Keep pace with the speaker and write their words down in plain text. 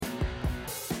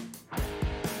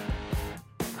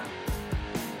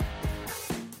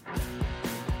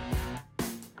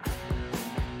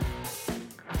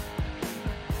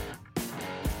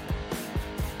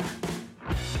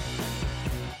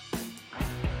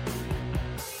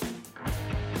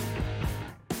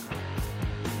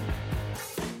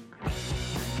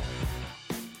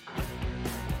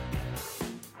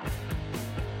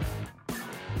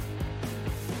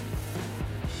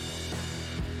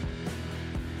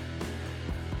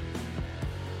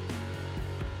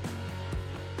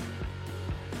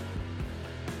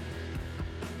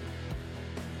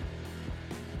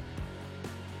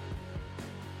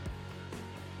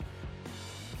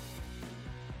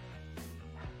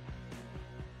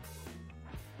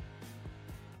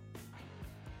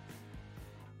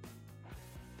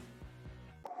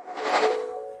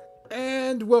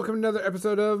And welcome to another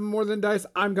episode of More Than Dice.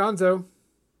 I'm Gonzo.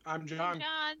 I'm John.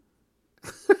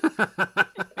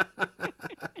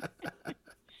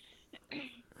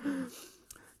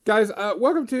 Guys,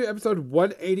 welcome to episode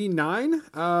 189.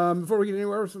 Before we get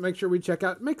anywhere, make sure you check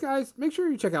out Muson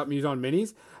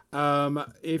Minis.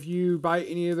 If you buy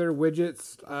any of their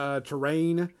widgets,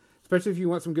 terrain, especially if you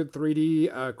want some good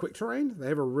 3D quick terrain, they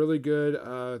have a really good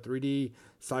 3D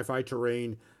sci-fi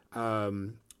terrain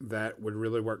that would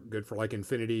really work good for like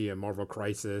Infinity and Marvel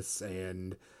Crisis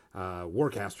and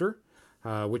Warcaster,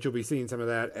 which you'll be seeing some of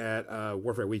that at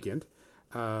Warfare Weekend.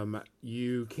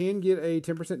 You can get a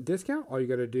 10% discount. All you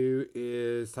got to do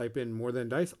is type in More Than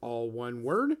Dice, all one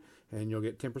word, and you'll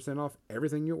get 10% off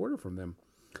everything you order from them.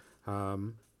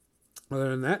 Other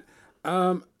than that,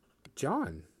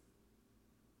 John,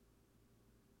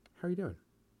 how are you doing?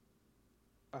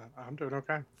 I'm doing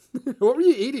okay. What were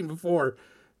you eating before?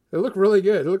 It looked really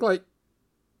good. It looked like,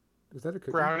 was that a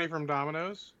cookie? Brownie from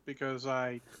Domino's, because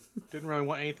I didn't really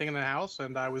want anything in the house,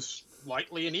 and I was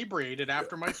slightly inebriated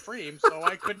after my stream, so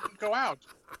I couldn't go out.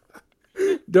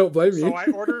 Don't blame me. So I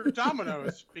ordered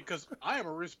Domino's, because I am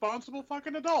a responsible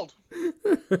fucking adult.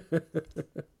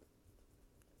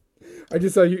 I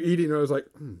just saw you eating, and I was like,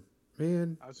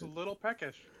 man. I was a little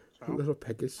peckish. So. A little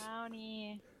peckish.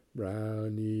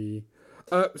 Brownie.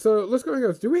 So let's go and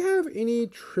go. Do we have any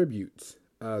tributes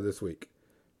this week?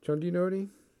 John, do you know any?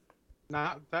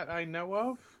 Not that I know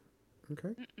of.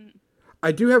 Okay.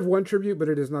 I do have one tribute, but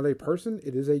it is not a person.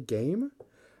 It is a game.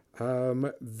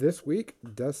 This week,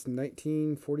 Dust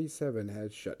 1947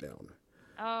 has shut down.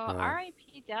 Oh,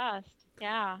 R.I.P. Dust.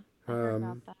 Yeah. I heard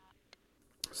about that.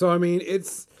 So, I mean,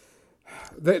 it's...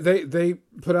 They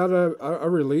put out a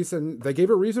release, and they gave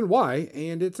a reason why,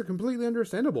 and it's a completely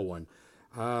understandable one.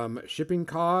 Shipping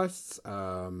costs,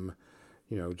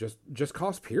 just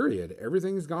cost period.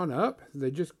 Everything's gone up. They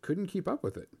just couldn't keep up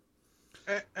with it.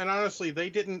 And honestly, they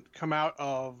didn't come out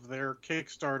of their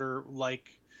Kickstarter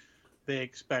like they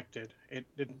expected. It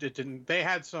didn't. They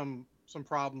had some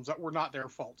problems that were not their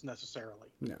fault necessarily.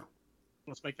 No.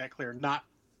 Let's make that clear.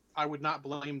 I would not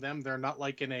blame them. They're not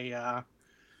like in a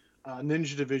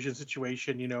Ninja Division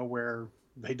situation, where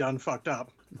they done fucked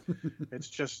up. It's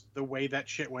just the way that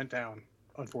shit went down,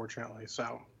 unfortunately.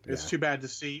 So it's too bad to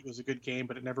see. It was a good game,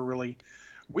 but it never really.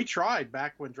 We tried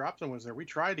back when Dropzone was there. We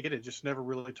tried to get it, just never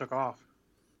really took off.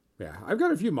 Yeah, I've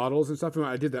got a few models and stuff.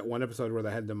 I did that one episode where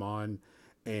they had them on,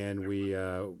 and we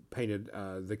painted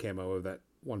the camo of that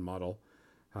one model.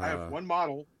 I have one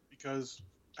model because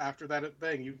after that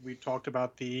thing, we talked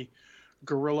about the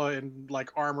gorilla in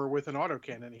like armor with an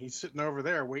autocannon. He's sitting over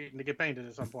there waiting to get painted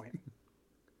at some point.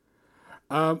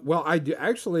 Well, I do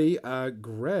actually.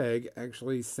 Greg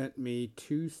actually sent me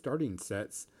 2 starting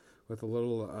sets with a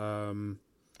little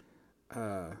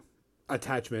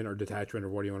attachment or detachment or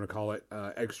what do you want to call it,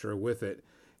 extra with it,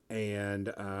 and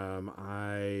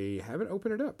I haven't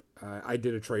opened it up. I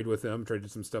did a trade with him,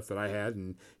 traded some stuff that I had,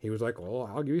 and he was like, "Well,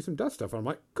 I'll give you some Dust stuff." And I'm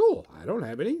like, "Cool, I don't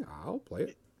have any. I'll play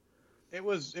it." It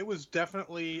was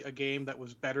definitely a game that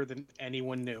was better than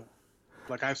anyone knew.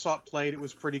 Like, I saw it played, it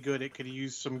was pretty good. It could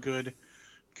use some good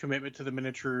commitment to the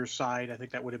miniature side. I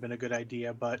think that would have been a good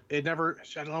idea, but it never,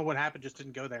 I don't know what happened, just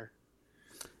didn't go there.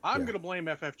 I'm going to blame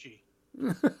FFG.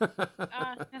 Yeah.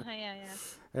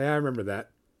 Yeah, I remember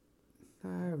that.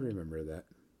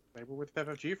 They were with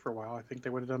FFG for a while. I think they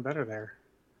would have done better there.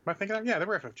 Am I thinking? Yeah, they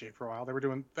were FFG for a while.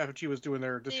 FFG was doing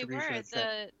their distribution. They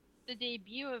were. The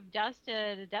debut of Dust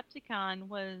at Adepticon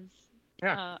was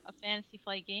a Fantasy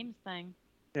Flight Games thing.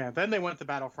 Yeah, then they went to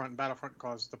Battlefront, and Battlefront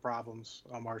caused the problems,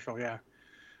 Marshall, yeah.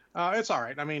 It's all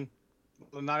right. I mean,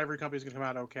 not every company's going to come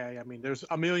out okay. I mean, there's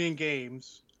a million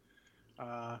games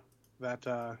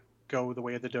that go the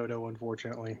way of the dodo,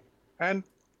 unfortunately. And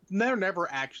they're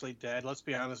never actually dead. Let's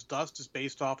be honest. Dust is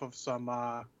based off of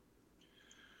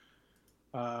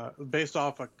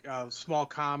a small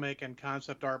comic and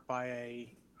concept art by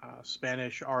a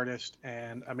Spanish artist,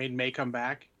 and I mean, may come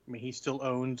back. I mean, he still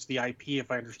owns the IP,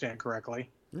 if I understand correctly.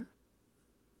 Yeah.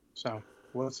 So,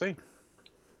 well, let's see.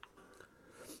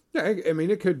 Yeah, I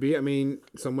mean, it could be. I mean,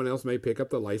 someone else may pick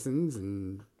up the license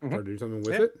and try to do something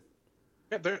with it.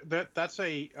 Yeah, that's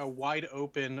a wide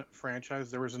open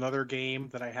franchise. There was another game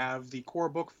that I have. The core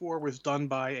book for was done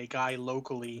by a guy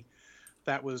locally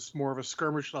that was more of a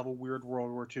skirmish level Weird World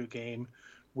War II game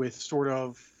with sort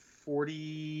of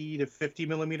 40 to 50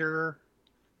 millimeter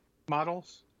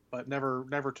models, but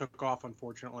never took off,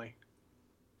 unfortunately.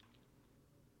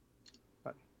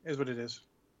 But it is what it is.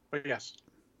 But yes.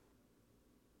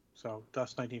 So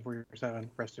Dust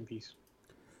 1947, rest in peace.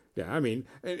 Yeah, I mean,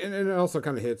 and it also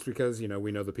kind of hits because,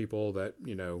 we know the people that,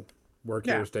 work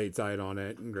here stateside on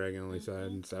it, and Greg and Lisa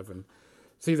and stuff, and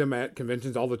see them at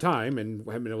conventions all the time, and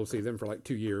haven't been able to see them for like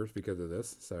 2 years because of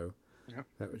this. So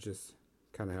that was just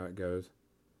kind of how it goes.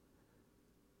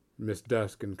 Miss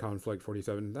Dusk and Conflict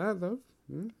 47. Those,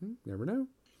 never know.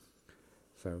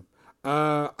 So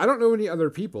I don't know any other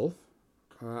people.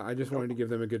 I just wanted to give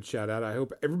them a good shout out. I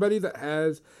hope everybody that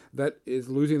is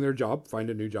losing their job find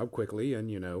a new job quickly, and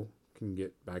can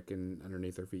get back in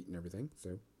underneath their feet and everything.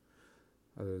 So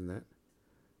other than that,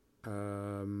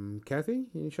 Kathy,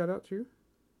 any shout out to you?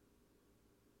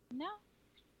 No.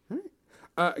 All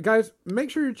right. Guys, make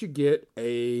sure that you get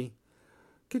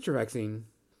your vaccine.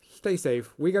 Stay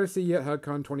safe. We got to see you at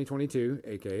HUGCon 2022,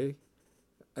 aka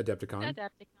Adepticon.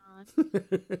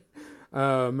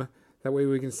 That way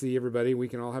we can see everybody. We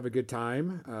can all have a good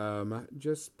time.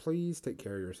 Just please take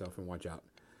care of yourself and watch out.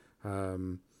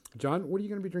 John, what are you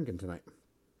going to be drinking tonight?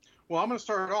 Well, I'm going to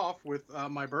start off with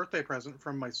my birthday present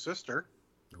from my sister.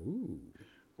 Ooh.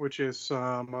 Which is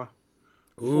some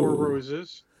Four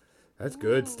Roses. That's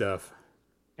good stuff.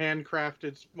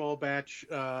 Handcrafted small batch.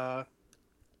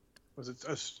 Was it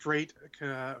a straight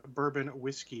bourbon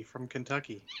whiskey from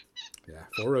Kentucky? Yeah,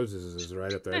 Four Roses is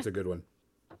right up there. That's a good one.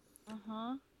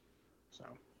 So.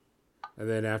 And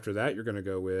then after that, you're going to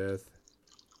go with.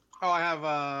 Oh, I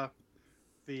have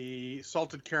the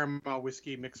salted caramel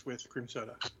whiskey mixed with cream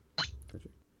soda.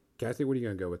 Kathy, what are you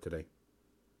going to go with today?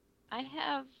 I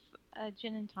have a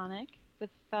gin and tonic with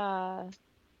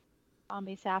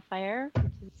Bombay Sapphire,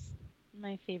 which is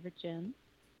my favorite gin.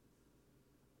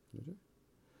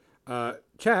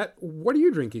 Chat, what are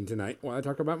you drinking tonight? Well, I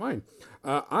talked about mine.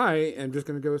 I am just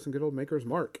going to go with some good old Maker's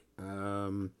Mark.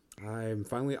 I'm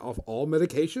finally off all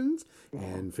medications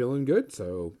and feeling good,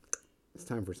 so it's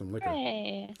time for some liquor.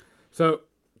 Hooray. So,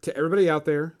 to everybody out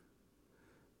there,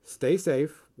 stay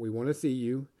safe. We want to see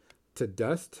you. To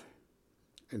Dust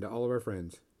and to all of our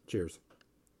friends, cheers.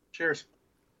 Cheers.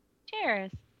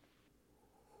 Cheers.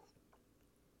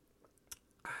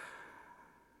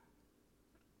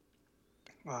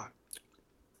 Hold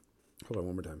on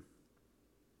one more time.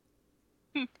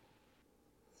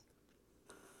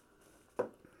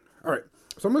 All right,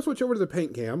 so I'm going to switch over to the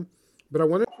paint cam, but I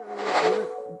want to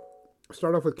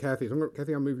start off with Kathy. So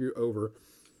Kathy, I'll move you over.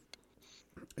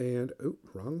 And,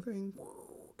 wrong thing.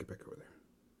 Get back over there.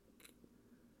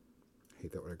 I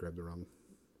hate that when I grab the wrong.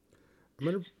 I'm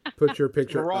going to put your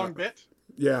picture the wrong bit?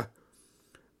 Yeah.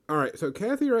 All right, so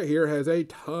Kathy right here has a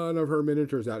ton of her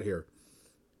miniatures out here.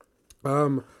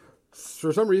 For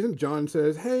some reason, John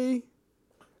says, "Hey,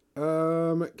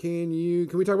 can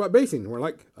we talk about basing?" We're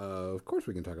like, "Of course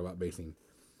we can talk about basing.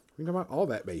 We can talk about all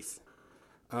that base."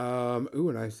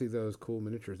 And I see those cool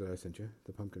miniatures that I sent you,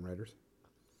 the Pumpkin Riders.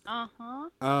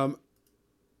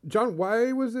 John,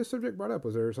 why was this subject brought up?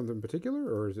 Was there something in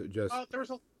particular, or is it just? There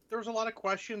was a lot of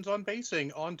questions on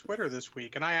basing on Twitter this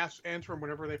week, and I answer them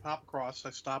whenever they pop across.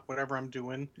 I stop whatever I'm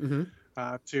doing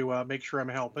to make sure I'm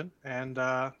helping, and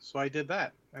so I did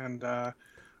that. And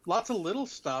lots of little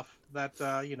stuff that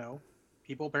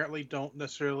people apparently don't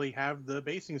necessarily have the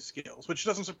basing skills, which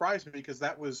doesn't surprise me because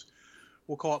that was,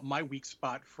 we'll call it, my weak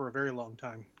spot for a very long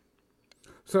time.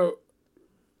 So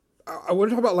I want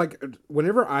to talk about, like,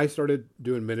 whenever I started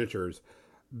doing miniatures,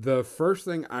 the first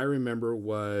thing I remember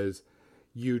was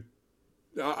you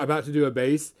about to do a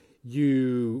base,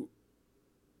 you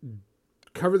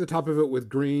cover the top of it with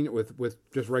green, with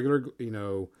just regular,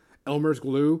 Elmer's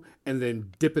glue, and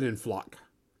then dip it in flock.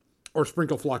 Or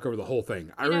sprinkle flock over the whole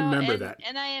thing. I remember that.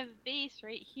 And I have a base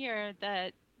right here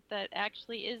that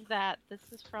actually is that. This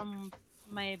is from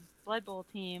my Blood Bowl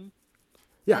team.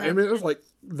 Yeah, I mean, it was like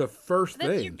the first thing.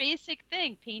 That's your basic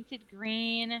thing. Painted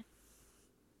green.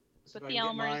 Put the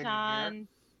Elmers on.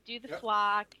 Do the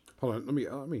flock. Hold on, let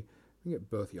me get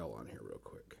both y'all on here real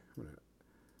quick.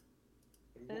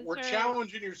 We're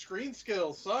challenging your screen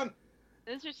skills, son.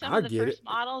 Those are some of the first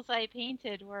models I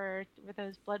painted were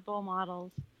those Blood Bowl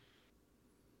models.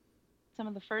 Some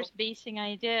of the first basing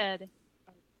I did.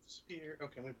 Spear.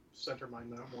 Okay, let me center mine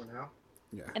more now.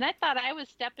 Yeah. And I thought I was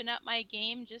stepping up my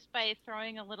game just by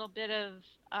throwing a little bit of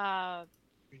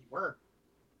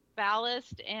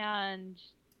ballast and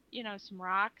some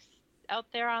rocks out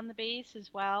there on the base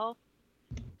as well,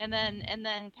 and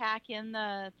then pack in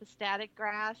the static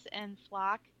grass and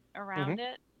flock around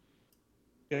it.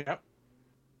 Yep.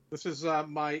 This is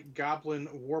my Goblin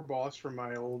War Boss from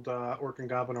my old Orc and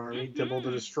Goblin army, Dibble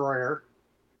the Destroyer,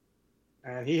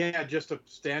 and he had just a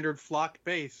standard flock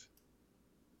base.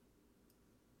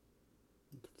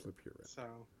 Flip your red. So.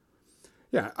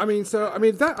 Yeah, I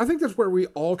think that's where we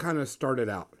all kind of started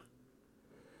out.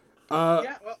 Well,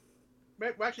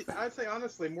 actually, I'd say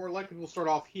honestly, more likely we'll start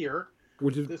off here.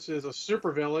 Which is This is a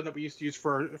supervillain that we used to use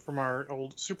from our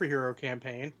old superhero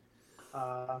campaign.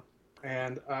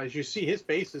 And as you see, his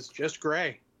base is just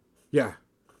gray. yeah.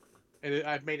 And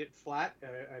I've made it flat.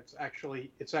 It's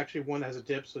actually one that has a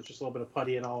dip, so it's just a little bit of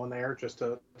putty and all in there just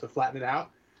to flatten it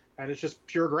out. And it's just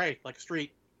pure gray, like a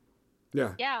street.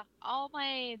 Yeah. Yeah, all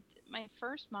my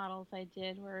first models I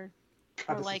did were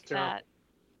God, this is like terrible.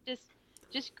 that.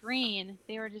 Just green.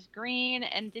 They were just green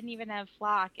and didn't even have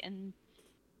flock and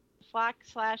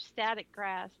flock/static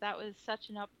grass. That was such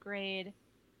an upgrade.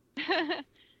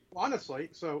 Honestly,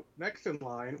 so next in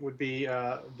line would be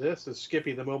this is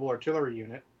Skippy, the mobile artillery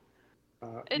unit.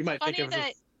 You It's might think funny of it that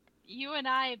as you and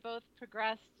I both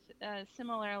progressed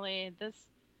similarly.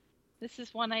 This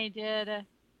is one I did.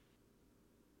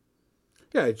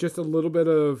 Yeah, it's just a little bit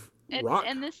of rock.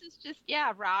 And this is just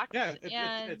rocks Yeah,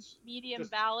 and it's medium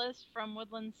just- ballast from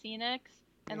Woodland Scenics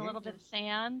and a Mhm. little bit of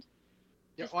sand.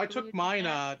 Yeah, Just well, I took glued mine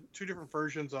together. 2 different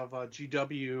versions of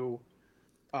GW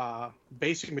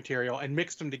basic material and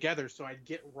mixed them together so I'd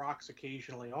get rocks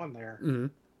occasionally on there. Mm-hmm.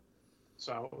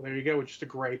 So there you go, with just a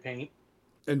gray paint.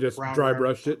 And just Brown dry red for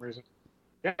brushed some it. reason.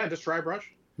 Yeah, just dry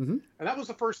brush. Mm-hmm. And that was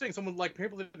the first thing. Someone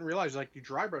people didn't realize, like, you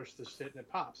dry brush this shit and it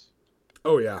pops.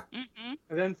 Oh yeah. Mm-hmm.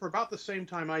 And then for about the same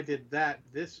time I did that,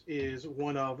 this is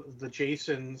one of the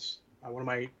Jason's, one of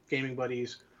my gaming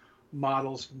buddies'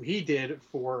 models he did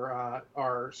for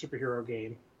our superhero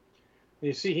game. And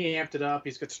you see he amped it up.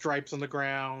 He's got stripes on the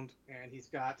ground, and he's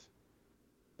got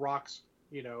rocks,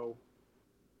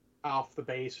 off the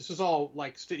base. This is all,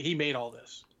 like, he made all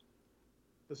this.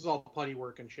 This is all putty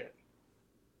work and shit.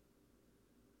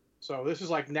 So this is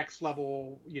like next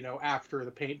level, after the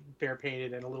paint bare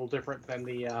painted and a little different than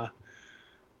the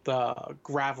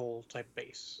gravel type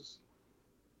base.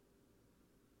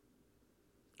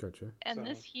 Gotcha. And So-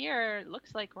 this here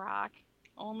looks like rock,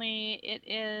 only it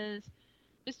is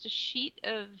just a sheet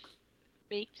of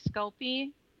baked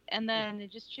Sculpey, and then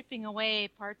just chipping away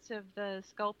parts of the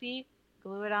Sculpey,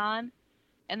 glue it on,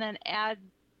 and then add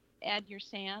your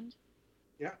sand.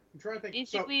 Yeah, I'm trying to think.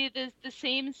 Basically, the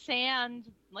same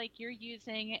sand like you're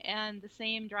using and the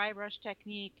same dry brush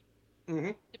technique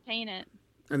Mhm. to paint it.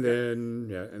 And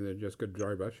then just go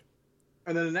dry brush.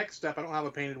 And then the next step, I don't have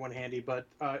a painted one handy, but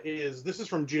this is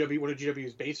from one of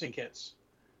GW's basing kits.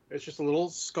 It's just a little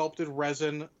sculpted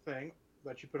resin thing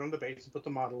that you put on the base and put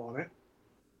the model on it.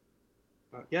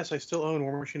 Yes, I still own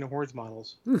War Machine and Hordes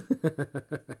models.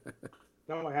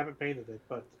 No, I haven't painted it,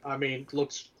 but I mean, it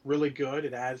looks really good.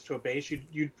 It adds to a base.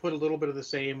 You'd put a little bit of the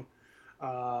same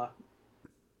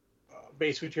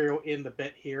base material in the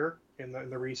bit here in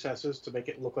the recesses to make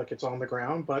it look like it's on the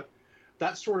ground. But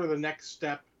that's sort of the next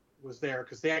step was there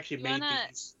because they actually made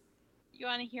these. You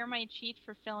want to hear my cheat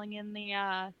for filling in the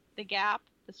gap,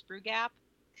 the sprue gap?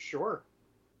 Sure.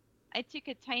 I took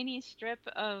a tiny strip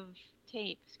of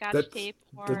tape, Scotch tape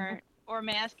or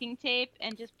masking tape,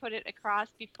 and just put it across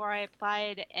before I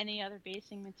applied any other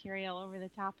basing material over the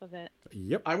top of it.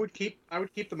 Yep. I would keep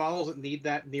the models that need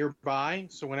that nearby,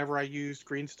 so whenever I used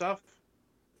green stuff,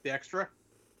 the extra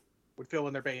would fill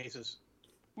in their bases.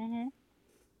 Mm-hmm.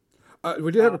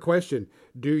 We did have a question.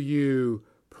 Do you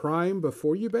prime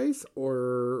before you base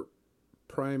or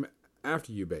prime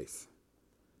after you base?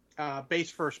 Base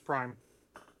first, prime.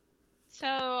 So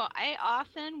I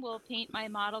often will paint my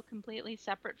model completely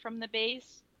separate from the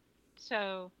base.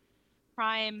 So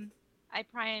I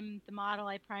prime the model,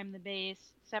 I prime the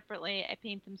base separately, I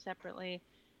paint them separately.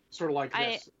 Sort of like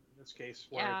this in this case,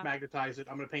 where Yeah. I magnetize it.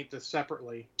 I'm going to paint this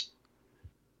separately.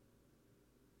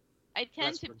 I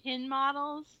tend to pin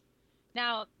models.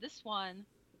 Now this one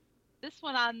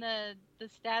on the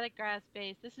static grass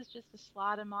base, this is just a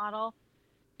slotted model,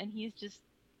 and he's just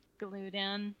glued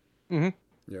in. Mhm.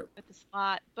 Yep. With the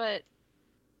slot,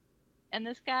 and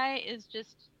this guy is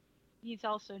he's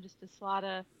also just a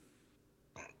slotta.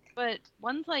 But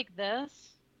ones like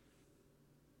this,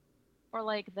 or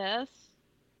like this,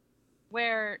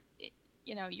 where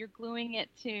you're gluing it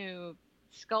to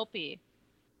Sculpey.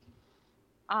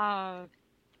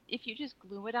 If you just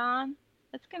glue it on,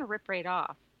 it's gonna rip right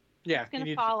off. Yeah, It's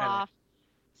gonna fall off.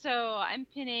 So I'm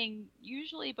pinning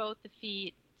usually both the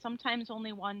feet, sometimes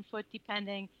only 1 foot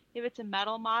depending. If it's a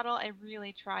metal model, I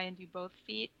really try and do both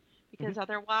feet because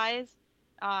otherwise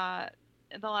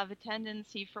they'll have a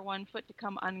tendency for 1 foot to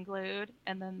come unglued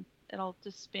and then it'll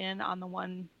just spin on the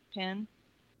one pin.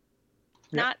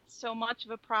 Yep. Not so much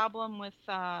of a problem with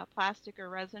plastic or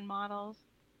resin models.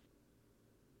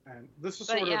 And this is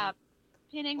But sort of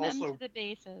pinning them also- to the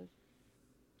bases.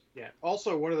 yeah.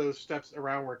 Also, one of those steps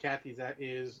around where Kathy's at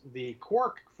is the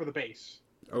cork for the base.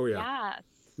 Oh yeah. Yes.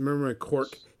 Remember when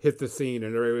Cork hit the scene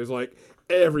and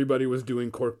everybody was doing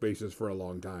Cork bases for a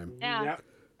long time. Yeah. Yep.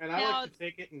 And I like to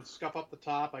take it and scuff up the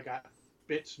top. I got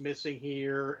bits missing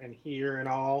here and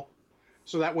all.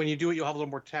 So that when you do it, you'll have a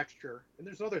little more texture. And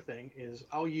there's another thing is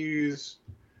I'll use,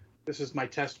 this is my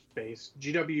test base,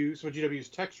 GW's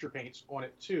texture paints on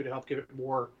it too to help give it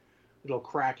more little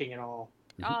cracking and all.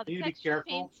 Oh, the texture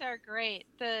paints are great.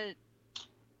 The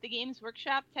Games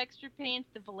Workshop texture paints,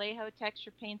 the Vallejo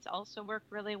texture paints also work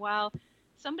really well.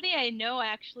 Somebody I know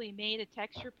actually made a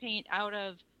texture paint out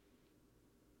of,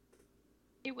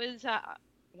 it was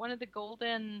one of the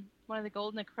golden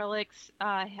acrylics,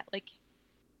 like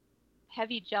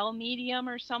heavy gel medium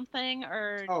or something,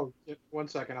 or oh, 1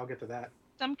 second, I'll get to that.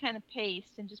 Some kind of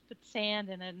paste, and just put sand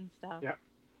in it and stuff. Yeah.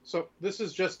 So this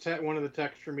is just one of the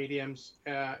texture mediums.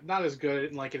 Not as good. I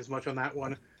didn't like it as much on that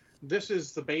one. This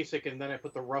is the basic, and then I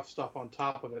put the rough stuff on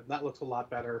top of it. That looks a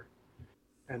lot better.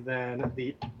 And then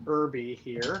the Irby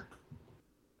here.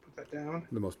 Put that down.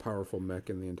 The most powerful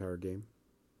mech in the entire game.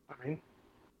 I mean.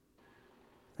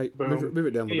 Hey, move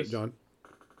it down a little bit, John.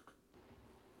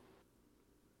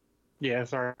 Yeah,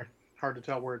 sorry. Hard to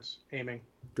tell where it's aiming.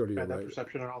 Go to your Bad right.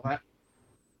 perception and all that.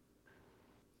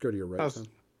 Go to your right, son.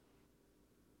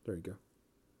 There you go.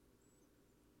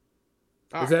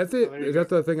 All is that right, it? Is that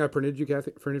the thing I printed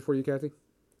for you, Kathy?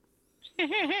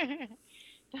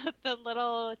 the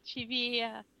little chibi.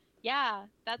 Yeah,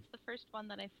 that's the first one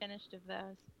that I finished of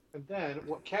those. And then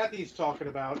what Kathy's talking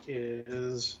about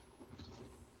is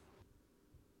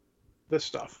this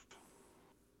stuff,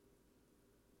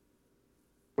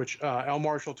 which L.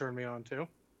 Marshall turned me on to.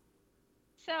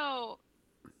 So,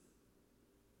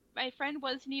 my friend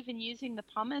wasn't even using the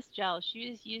pumice gel. She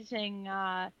was using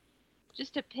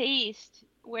just a paste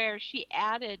where she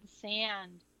added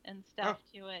sand and stuff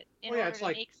to it in order to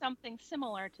make something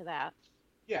similar to that.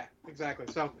 Yeah, exactly.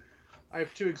 So, I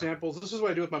have two examples. This is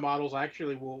what I do with my models. I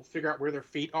actually will figure out where their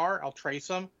feet are. I'll trace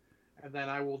them, and then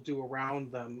I will do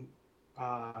around them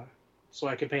so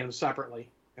I can paint them separately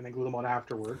and then glue them on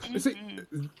afterwards.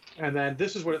 Mm-hmm. And then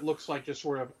this is what it looks like just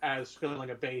sort of as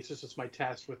filling a base. This is my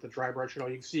test with the dry brush and all.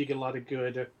 You can see you get a lot of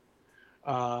good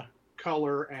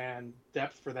color and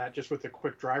depth for that just with a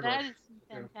quick dry brush. That is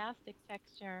fantastic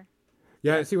texture.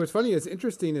 Yeah, see, what's funny is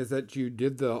interesting is that you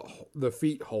did the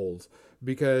feet holes,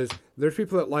 because there's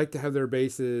people that like to have their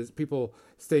bases, people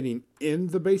standing in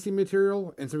the basing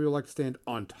material, and some people like to stand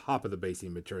on top of the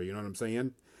basing material. You know what I'm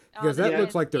saying? Because that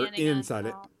looks like they're inside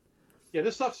it. Yeah,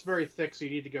 this stuff's very thick, so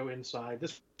you need to go inside.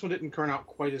 This one didn't turn out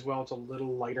quite as well. It's a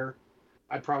little lighter.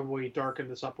 I'd probably darken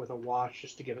this up with a wash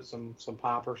just to give it some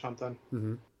pop or something.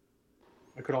 Mm-hmm.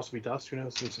 It could also be dust. Who knows?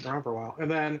 It's been sitting around for a while. And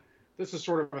then this is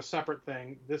sort of a separate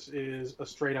thing. This is a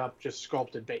straight up just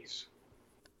sculpted base.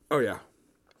 Oh, yeah.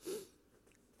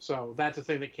 So that's the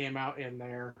thing that came out in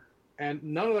there. And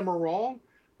none of them are wrong.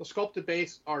 The sculpted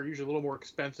base are usually a little more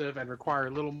expensive and require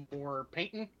a little more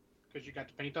painting because you got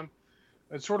to paint them.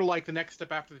 It's sort of like the next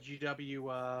step after the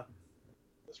GW,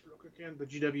 let's real quick in, the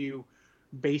GW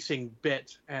basing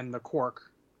bit and the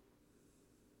cork.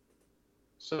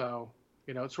 So,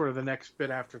 it's sort of the next bit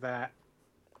after that.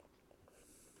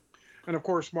 And of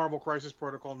course, Marvel Crisis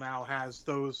Protocol now has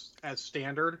those as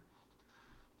standard.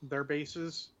 Their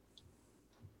bases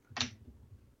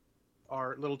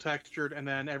are a little textured, and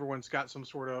then everyone's got some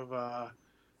sort of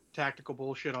tactical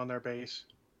bullshit on their base.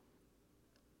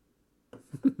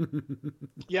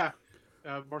 Yeah.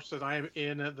 Marsh says, I am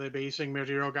in the basing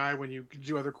material guy when you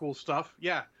do other cool stuff.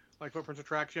 Yeah, like Footprints of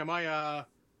Tracks. Yeah, my,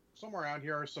 somewhere out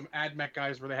here are some AdMech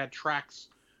guys where they had tracks,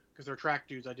 because they're track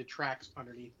dudes. I did tracks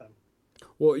underneath them.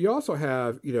 Well, you also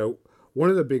have, one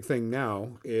of the big thing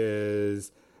now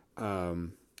is,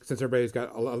 since everybody's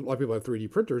got, a lot of people have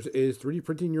 3D printers, is 3D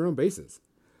printing your own bases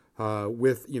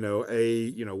with,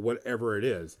 whatever it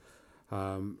is.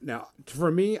 Now,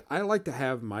 for me, I like to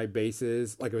have my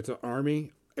bases, like if it's an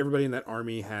army, everybody in that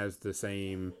army has the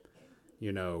same,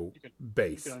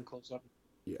 base. You can close up.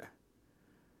 Yeah.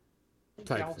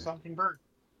 Something bird.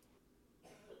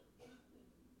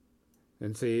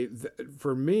 And see,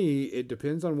 for me, it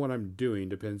depends on what I'm doing,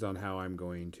 depends on how I'm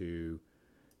going to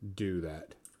do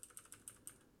that.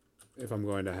 If I'm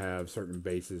going to have certain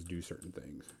bases do certain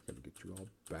things. Got to get you all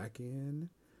back in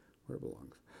where it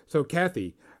belongs. So,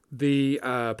 Kathy, the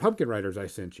Pumpkin Riders I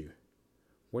sent you.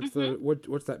 What's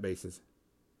what's that basis?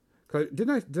 Did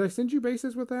I send you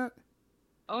bases with that?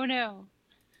 Oh no,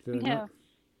 no.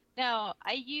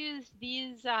 I used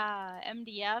these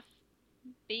MDF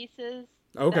bases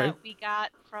that we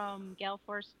got from Gale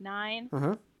Force 9.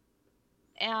 Uh-huh.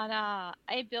 And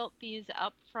I built these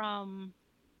up from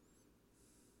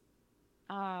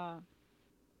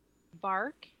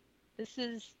bark This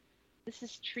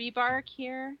is tree bark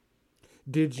here.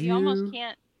 Did You almost you?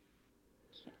 can't.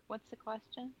 What's the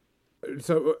question?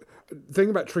 So, thing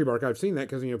about tree bark, I've seen that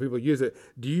because people use it.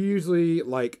 Do you usually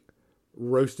like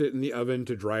roast it in the oven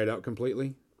to dry it out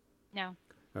completely? No,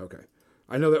 Okay,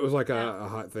 I know that was like no. a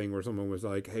hot thing where someone was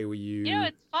like, "Hey, will You know, you?"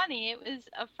 it's funny. It was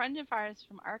a friend of ours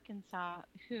from Arkansas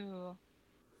who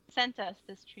sent us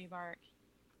this tree bark,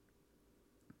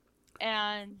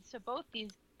 and so both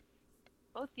these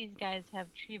guys have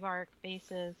tree bark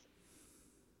bases,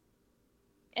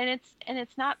 and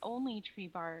it's not only tree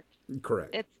bark.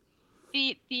 Correct. It's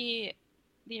the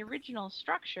original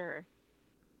structure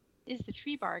is the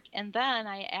tree bark, and then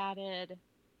I added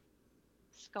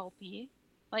Sculpey,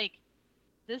 like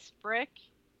this brick,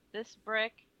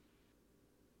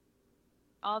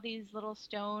 all these little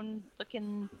stone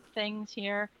looking things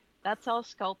here. That's all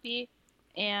Sculpey,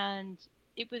 and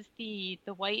it was the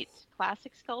white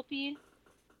classic Sculpey,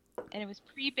 and it was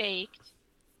pre-baked,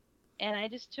 and I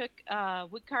just took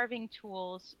wood carving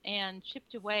tools and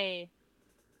chipped away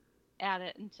at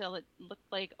it until it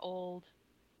looked like old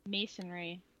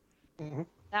masonry. Mm-hmm.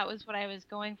 That was what I was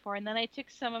going for. And then I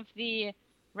took some of the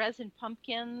resin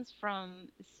pumpkins from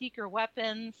Seeker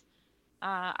Weapons,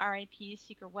 RIP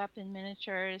Seeker Weapon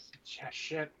Miniatures. Yeah,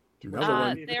 shit. Another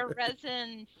one. Their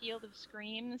resin Field of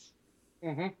Screams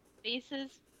Mm-hmm.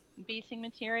 bases, basing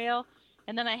material.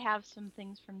 And then I have some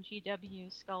things from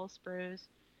GW Skull Sprues.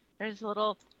 There's a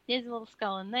little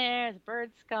skull in there. There's a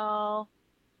bird skull.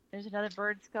 There's another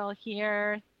bird skull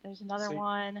here. There's another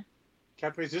one.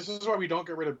 Captain, this is why we don't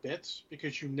get rid of bits,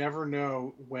 because you never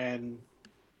know when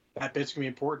that bit's gonna be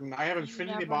important. I have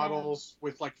Infinity models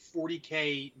with like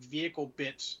 40k vehicle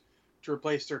bits to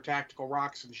replace their tactical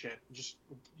rocks and shit.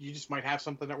 You just might have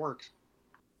something that works.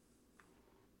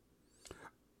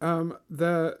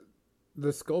 The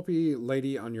Sculpey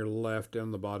lady on your left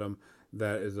down the bottom,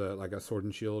 that is like a sword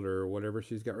and shield or whatever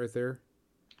she's got right there.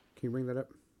 Can you bring that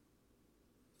up?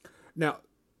 Now,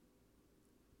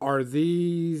 are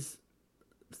these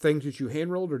things that you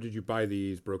hand rolled, or did you buy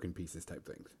these broken pieces type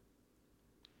things?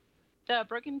 The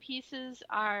broken pieces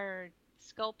are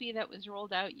Sculpey that was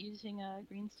rolled out using a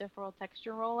Green Stuff Roll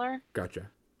texture roller. Gotcha.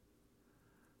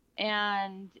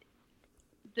 And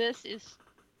this is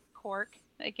cork.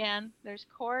 Again, there's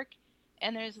cork,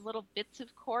 and there's little bits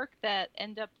of cork that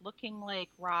end up looking like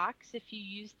rocks if you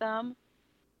use them.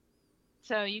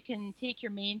 So you can take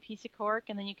your main piece of cork,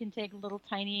 and then you can take little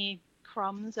tiny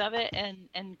crumbs of it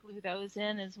and glue those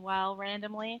in as well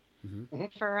randomly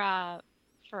for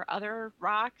other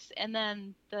rocks. And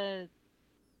then the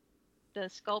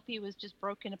Sculpey was just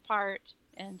broken apart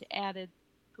and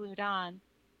glued on.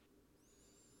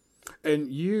 And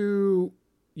you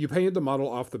painted the model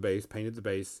off the base, painted the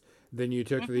base. Then you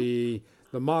took the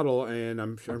model, and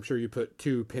I'm sure you put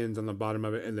 2 pins on the bottom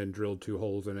of it, and then drilled 2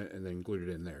 holes in it, and then glued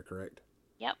it in there. Correct?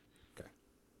 Yep. Okay.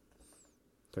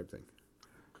 Type thing.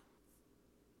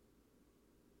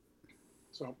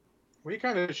 So we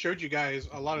kind of showed you guys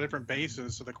a lot of different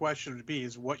bases. So the question would be: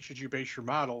 is what should you base your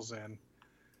models in?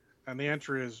 And the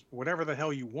answer is whatever the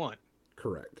hell you want.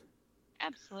 Correct.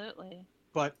 Absolutely.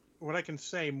 But what I can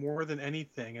say more than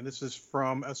anything, and this is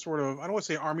from a sort of, I don't want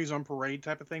to say armies on parade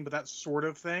type of thing, but that sort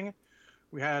of thing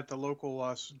we had at the local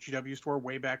GW store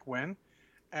way back when.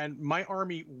 And my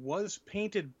army was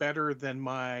painted better than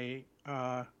my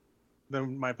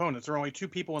opponents. There were only 2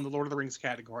 people in the Lord of the Rings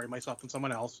category, myself and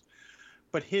someone else.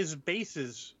 But his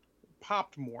bases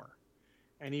popped more.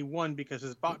 And he won because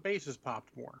his bases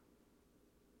popped more.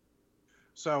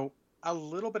 So a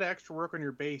little bit of extra work on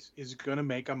your base is going to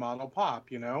make a model pop,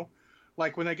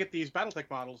 Like when I get these Battletech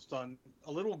models done,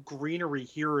 a little greenery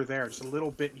here or there, just a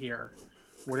little bit here.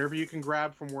 Whatever you can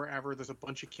grab from wherever. There's a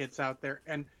bunch of kits out there.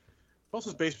 And most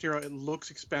of this base material, it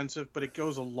looks expensive, but it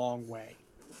goes a long way.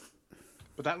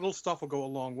 But that little stuff will go a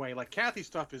long way. Like Kathy's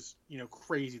stuff is,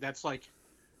 crazy. That's like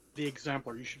the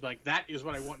exemplar. You should that is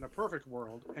what I want in a perfect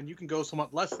world. And you can go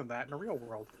somewhat less than that in a real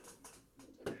world.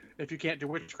 If you can't do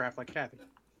witchcraft like Kathy.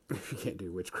 You can't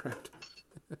do witchcraft.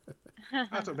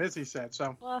 That's what Missy said.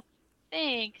 So. Well,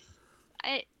 thanks.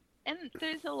 And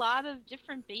there's a lot of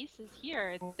different bases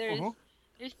here.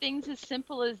 There's things as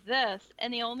simple as this,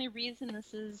 and the only reason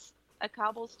this is a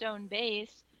cobblestone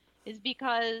base is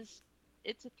because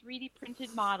it's a 3D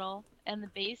printed model, and the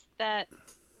base that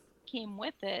came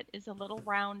with it is a little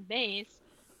round base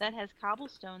that has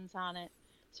cobblestones on it.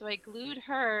 So I glued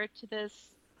her to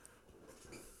this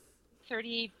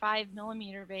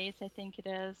 35mm base, I think it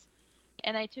is,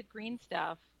 and I took green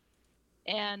stuff,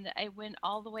 and I went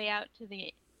all the way out to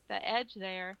the edge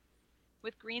there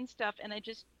with green stuff, and I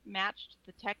just matched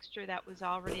the texture that was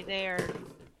already there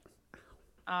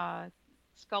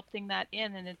sculpting that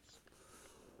in, and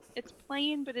it's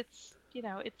plain, but it's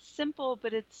simple,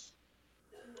 but it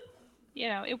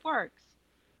works.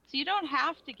 So you don't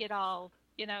have to get all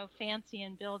fancy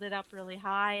and build it up really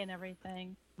high and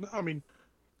everything. No, I mean,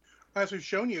 as we've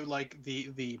shown you, like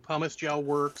the pumice gel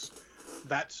works,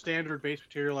 that standard base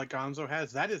material like Gonzo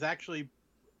has, that is actually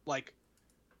like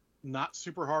not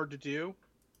super hard to do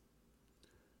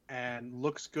and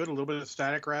looks good. A little bit of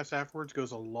static grass afterwards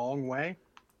goes a long way.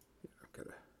 Okay.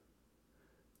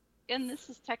 And this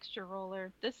is texture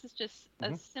roller. This is just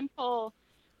a simple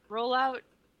rollout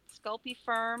Sculpey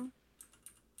firm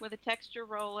with a texture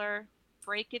roller,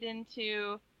 break it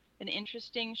into an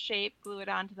interesting shape, glue it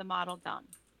onto the model, done.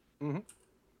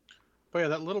 But yeah,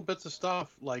 that little bits of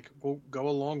stuff like will go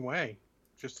a long way.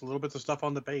 Just little bits of stuff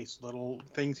on the base, little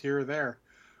things here or there.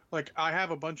 Like I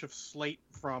have a bunch of slate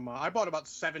from I bought about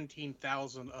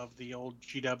 17,000 of the old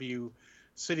GW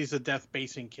Cities of Death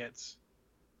basing kits,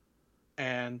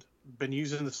 and been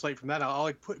using the slate from that. I'll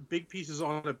like put big pieces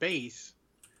on a base,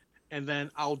 and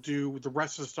then I'll do the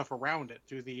rest of the stuff around it.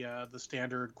 Do the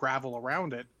standard gravel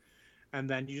around it, and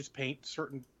then you just paint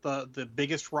the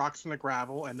biggest rocks in the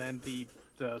gravel, and then the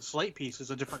slate piece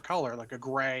is a different color, like a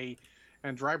gray,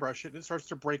 and dry brush it, and it starts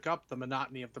to break up the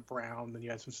monotony of the brown. Then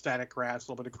you add some static grass,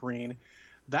 a little bit of green.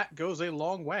 That goes a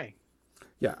long way.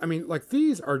 Yeah, I mean, like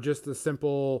these are just the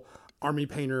simple Army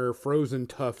Painter frozen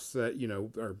tufts that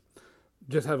are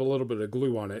just have a little bit of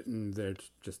glue on it, and they're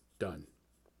just done.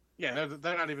 Yeah,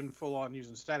 they're not even full on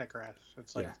using static grass.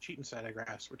 It's like cheating static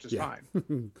grass, which is fine.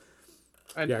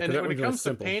 And when it comes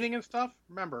to painting and stuff,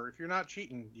 remember, if you're not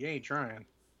cheating, you ain't trying.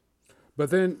 But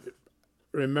then,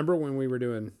 remember when we were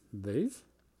doing these?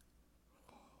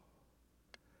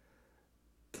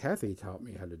 Kathy taught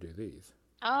me how to do these.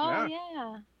 Oh,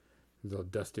 yeah. The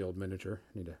dusty old miniature.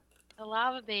 Need to... The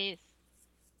lava base.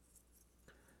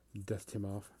 Dust him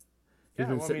off. He's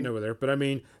been sitting over there. But I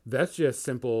mean, that's just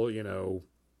simple,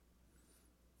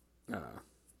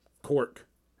 cork.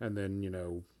 And then,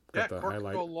 got the cork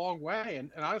highlight. Go a long way.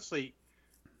 And honestly,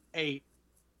 a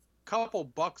couple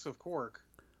bucks of cork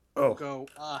will go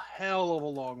a hell of a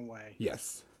long way.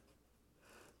 Yes.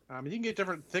 You can get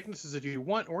different thicknesses if you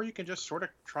want, or you can just sort of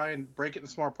try and break it in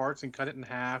small parts and cut it in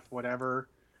half, whatever,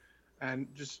 and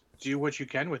just do what you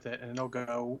can with it, and it'll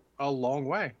go a long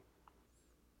way.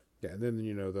 Yeah, and then,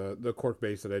 the cork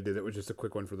base that I did, it was just a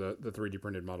quick one for the 3D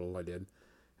printed model I did,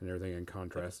 and everything in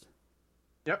contrast.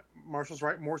 Yep, Marshall's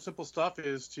right. More simple stuff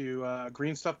is to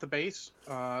green stuff the base,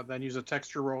 then use a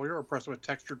texture roller or press it with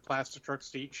textured plastic truck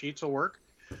sheets will work.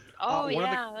 Oh,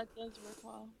 that does work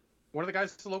well. One of the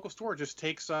guys at the local store just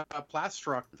takes a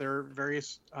Plastruck, their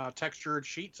various textured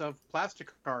sheets of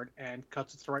plastic card, and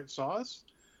cuts it to the right size,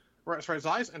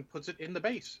 and puts it in the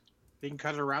base. He can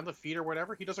cut it around the feet or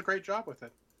whatever. He does a great job with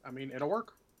it. I mean, it'll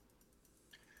work.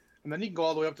 And then you can go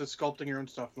all the way up to sculpting your own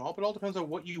stuff and all, but it all depends on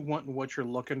what you want and what you're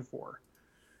looking for.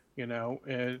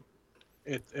 It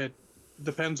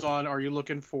depends on, are you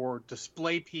looking for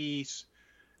display piece,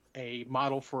 a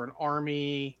model for an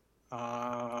army,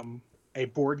 a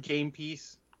board game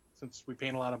piece, since we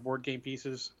paint a lot of board game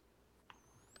pieces.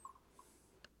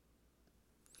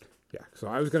 Yeah, so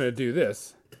I was going to do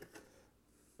this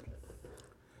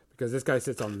because this guy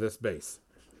sits on this base.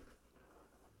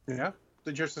 Yeah,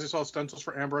 the just saw stencils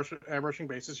for airbrushing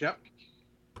bases. Yep.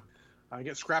 I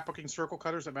get scrapbooking circle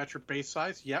cutters that match your base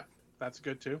size. Yep, that's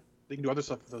good too. You can do other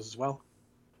stuff with those as well,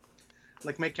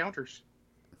 like make counters.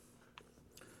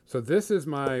 So this is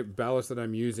my ballast that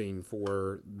I'm using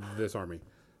for this army.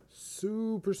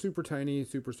 Super, super tiny,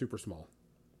 super, super small.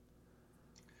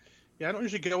 Yeah, I don't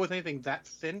usually go with anything that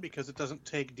thin because it doesn't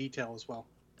take detail as well.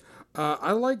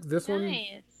 I like this one.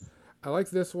 Nice. I like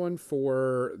this one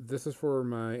this is for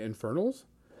my Infernals.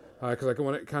 Because I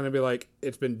want it kind of be like,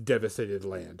 it's been devastated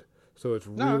land. So it's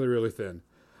really, really thin.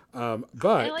 But... Go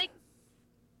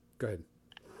ahead.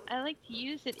 I like to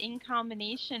use it in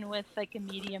combination with like a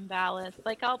medium ballast.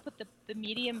 Like I'll put the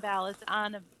medium ballast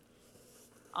on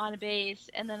a base,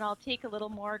 and then I'll take a little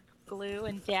more glue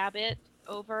and dab it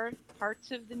over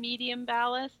parts of the medium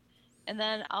ballast, and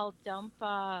then I'll dip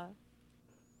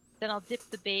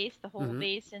the base, the whole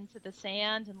base, into the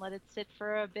sand and let it sit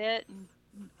for a bit and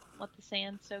let the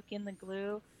sand soak in the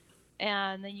glue,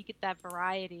 and then you get that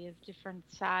variety of different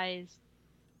size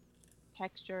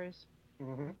textures.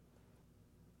 Mm-hmm.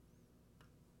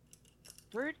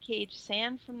 Birdcage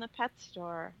sand from the pet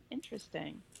store.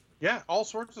 Interesting. Yeah, all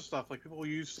sorts of stuff. Like people will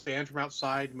use sand from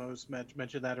outside. Mose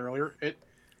mentioned that earlier. It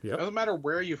doesn't matter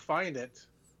where you find it.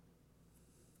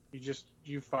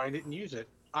 You find it and use it.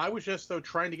 I was just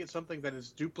trying to get something that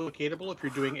is duplicatable if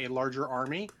you're doing a larger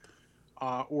army.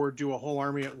 or do a whole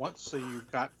army at once, so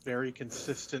you've got very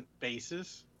consistent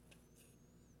bases.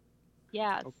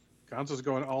 Yes. Oh, Gonzo's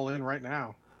going all in right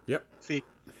now. Yep. See,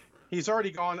 he's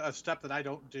already gone a step that I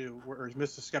don't do, or he's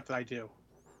missed a step that I do.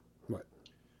 What?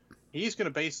 He's going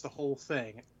to base the whole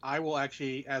thing. I will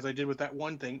actually, as I did with that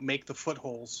one thing, make the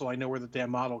footholes so I know where the damn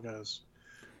model goes.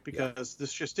 Because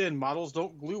this just in, models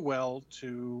don't glue well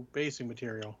to basing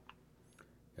material.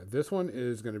 Yeah, this one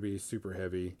is going to be super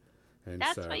heavy. And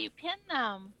That's so, why you pin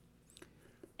them.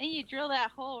 And you drill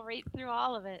that hole right through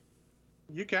all of it.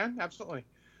 You can, absolutely.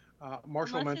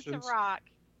 Marshall Unless mentions... it's a rock.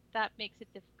 That makes it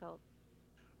difficult.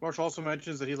 Marshall also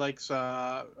mentions that he likes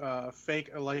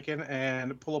fake lichen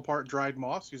and pull-apart dried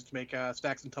moss used to make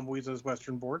stacks and tumbleweeds on his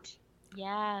western boards.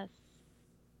 Yes.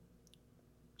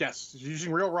 Yes,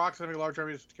 using real rocks and having large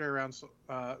armies to carry around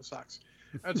sucks.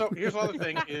 And so here's another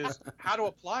thing is how to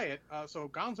apply it. So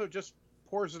Gonzo just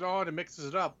pours it on and mixes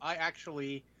it up. I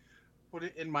actually put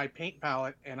it in my paint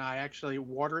palette and I actually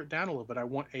water it down a little bit. I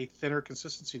want a thinner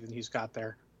consistency than he's got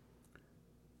there.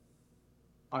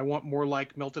 I want more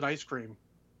like melted ice cream.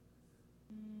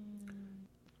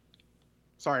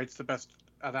 Sorry, it's the best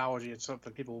analogy. It's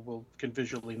something people can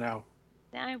visually know.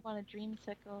 Now I want a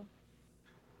dreamsicle.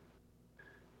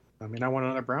 I mean, I want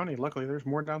another brownie. Luckily, there's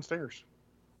more downstairs.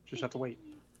 Just have to wait.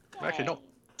 Actually, I don't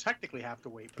technically have to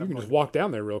wait. But you I'm can going just to. walk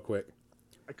down there real quick.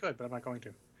 I could, but I'm not going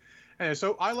to. Anyway,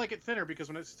 so I like it thinner because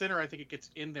when it's thinner, I think it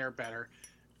gets in there better.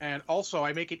 And also,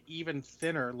 I make it even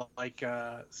thinner, like,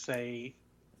 say,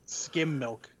 skim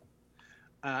milk.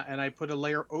 And I put a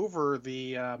layer over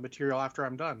the material after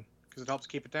I'm done because it helps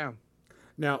keep it down.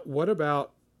 Now, what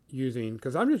about using,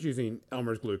 because I'm just using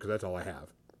Elmer's glue because that's all I have.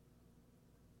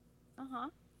 Uh-huh.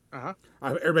 Uh-huh.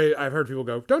 I've heard people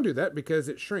go, don't do that because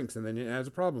it shrinks and then it has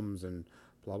problems and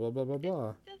blah, blah, blah, blah, blah.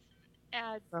 It doesn't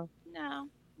add... No.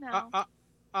 No.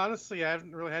 Honestly, I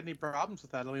haven't really had any problems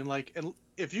with that. I mean, like,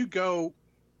 if you go,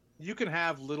 you can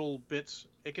have little bits.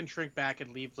 It can shrink back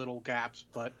and leave little gaps,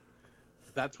 but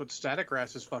that's what static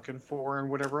grass is fucking for and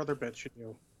whatever other bits you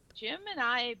do. Jim and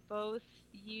I both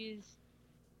use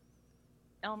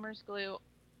Elmer's glue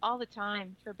all the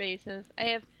time for bases. I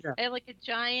have like a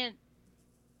giant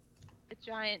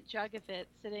jug of it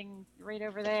sitting right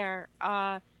over there.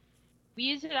 We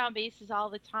use it on bases all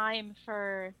the time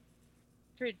for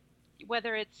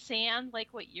whether it's sand like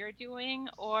what you're doing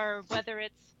or whether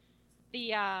it's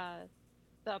the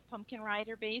pumpkin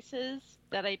rider bases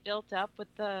that I built up with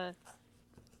the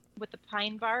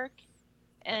pine bark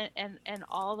and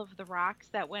all of the rocks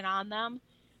that went on them.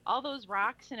 All those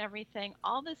rocks and everything,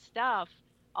 all this stuff,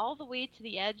 all the way to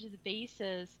the edge of the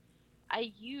bases,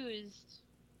 I used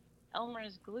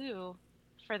Elmer's glue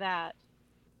for that.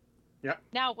 Yeah.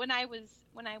 Now, when I was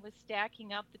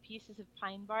stacking up the pieces of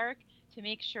pine bark to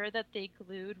make sure that they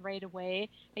glued right away,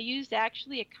 I used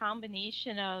actually a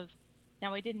combination of,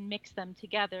 now I didn't mix them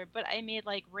together, but I made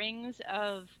like rings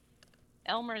of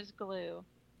Elmer's glue.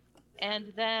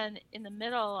 And then in the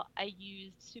middle, I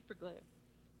used super glue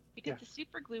because the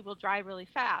super glue will dry really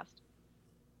fast.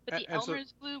 But the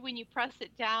Elmer's glue, when you press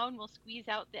it down, will squeeze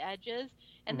out the edges.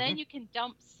 And then you can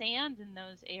dump sand in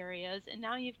those areas. And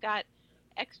now you've got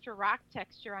extra rock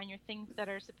texture on your things that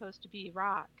are supposed to be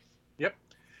rocks. Yep.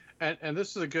 And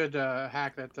this is a good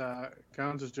hack that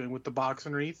Guns is doing with the box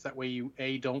underneath. That way you,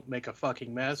 A, don't make a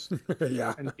fucking mess.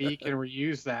 Yeah. And B, can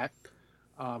reuse that.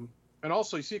 And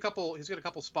also, you see he's got a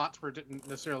couple spots where it didn't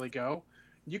necessarily go.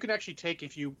 You can actually take,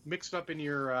 if you mix it up in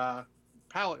your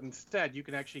palette instead, you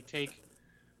can actually take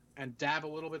and dab a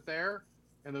little bit there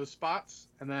in those spots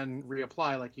and then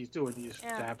reapply like he's doing. You just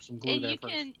dab some glue there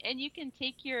first. And you can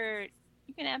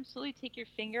absolutely take your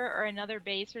finger or another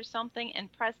base or something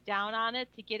and press down on it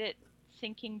to get it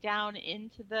sinking down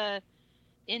into the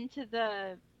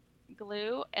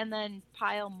glue and then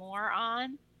pile more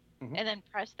on. And then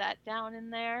press that down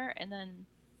in there, and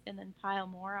then pile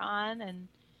more on, and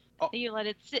then you let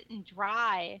it sit and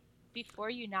dry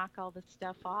before you knock all the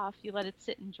stuff off. You let it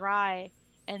sit and dry,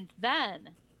 and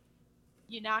then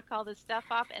you knock all the stuff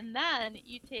off, and then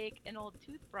you take an old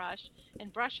toothbrush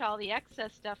and brush all the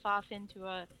excess stuff off into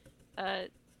a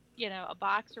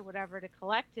box or whatever to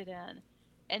collect it in.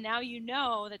 And now you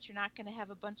know that you're not going to have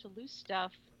a bunch of loose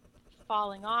stuff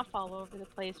falling off all over the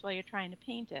place while you're trying to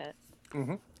paint it.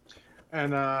 Mm-hmm.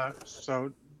 And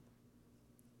so,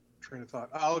 train of thought.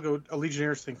 I'll go a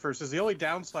Legionnaires thing first. Is the only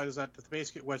downside is that if the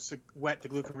base get wet, the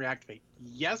glue can reactivate.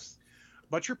 Yes,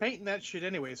 but you're painting that shit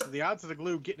anyway, so the odds of the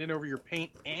glue getting in over your paint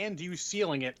and you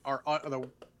sealing it are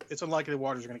it's unlikely the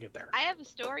water's going to get there. I have a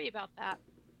story about that.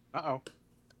 Uh-oh.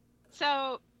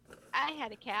 So, I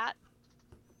had a cat,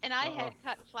 and I had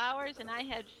cut flowers, and I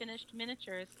had finished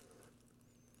miniatures.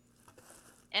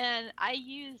 and I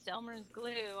used Elmer's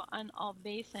glue on all the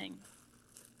basing.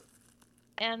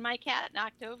 And my cat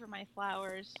knocked over my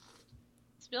flowers,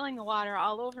 spilling the water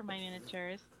all over my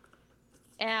miniatures.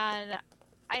 And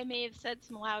I may have said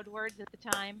some loud words at the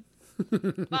time,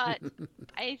 but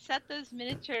I set those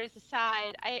miniatures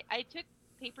aside. I took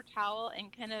paper towel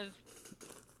and kind of,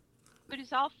 it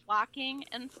was all flocking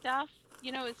and stuff,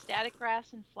 with static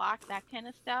grass and flock, that kind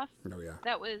of stuff. Oh yeah.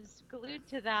 That was glued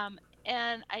to them.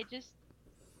 And I did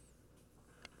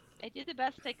the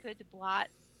best I could to blot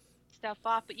stuff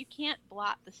off, but you can't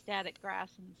blot the static grass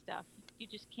and stuff. You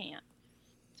just can't.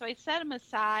 So I set them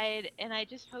aside, and I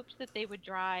just hoped that they would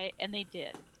dry, and they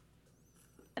did.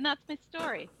 And that's my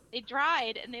story. They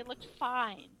dried, and they looked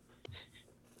fine.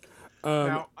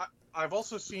 Now, I've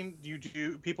also seen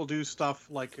people do stuff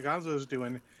like Gonzo's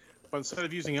doing, but instead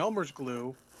of using Elmer's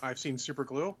glue, I've seen super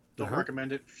glue. Don't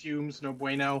recommend it. Fumes, no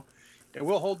bueno. It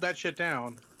will hold that shit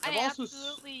down. I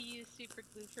absolutely use super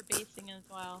glue for basing as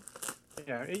well.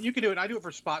 Yeah, you can do it. I do it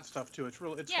for spot stuff too. It's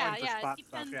fun for spot stuff. Yeah, it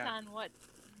depends on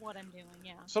what I'm doing.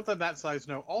 Yeah. Something that size,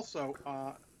 no. Also,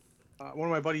 one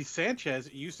of my buddies,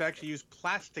 Sanchez, used to actually use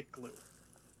plastic glue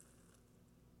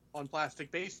on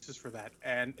plastic bases for that,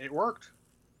 and it worked.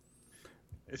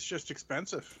 It's just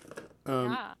expensive.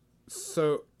 Yeah.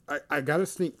 So I got a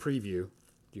sneak preview.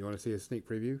 Do you want to see a sneak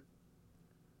preview?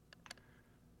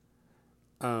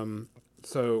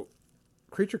 So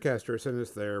Creature Caster sent us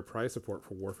their prize support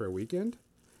for Warfare Weekend,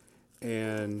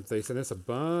 and they sent us a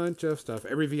bunch of stuff.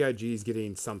 Every VIG is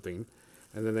getting something,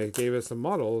 and then they gave us some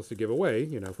models to give away,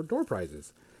 for door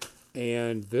prizes.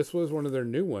 And this was one of their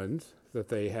new ones that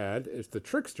they had. It's the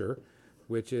Trickster,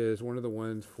 which is one of the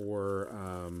ones for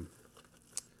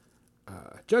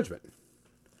Judgment.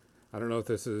 I don't know if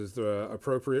this is the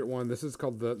appropriate one. This is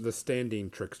called the Standing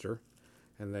Trickster,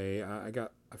 and I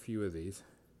got a few of these.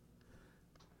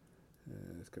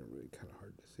 It's going to be kind of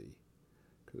hard to see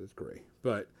because it's gray,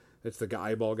 but it's the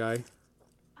eyeball guy.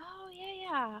 Oh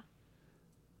yeah.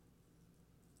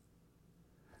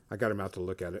 I got him out to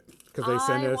look at it because they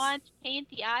sent us. I want to paint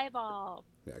the eyeball.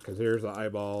 Yeah, because there's the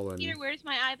eyeball and. Peter, where's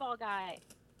my eyeball guy?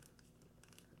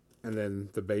 And then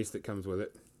the base that comes with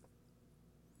it.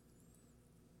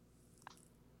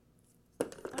 I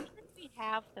wonder if we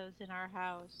have those in our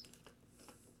house.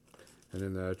 And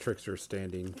then the Trickster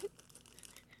Standing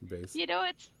base. You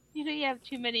have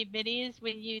too many minis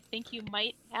when you think you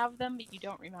might have them, but you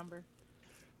don't remember.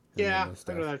 Yeah,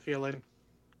 I know that feeling.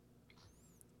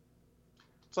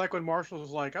 It's like when Marshall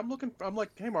was like, I'm like,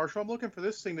 hey Marshall, I'm looking for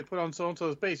this thing to put on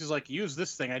so-and-so's base. He's like, use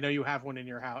this thing. I know you have one in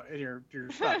your house, in your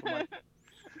stuff. I'm like,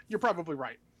 you're probably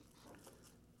right.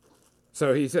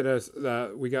 So he sent us,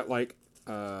 we got like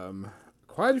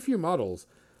quite a few models.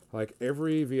 Like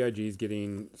every VIG is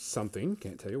getting something.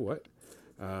 Can't tell you what.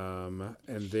 And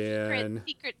then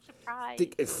secret surprise.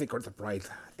 Secret surprise.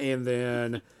 And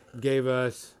then gave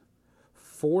us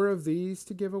 4 of these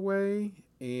to give away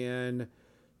and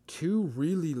 2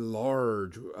 really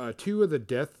large, 2 of the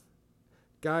death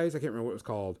guys. I can't remember what it was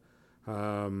called.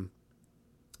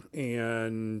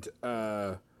 And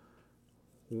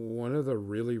one of the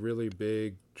really, really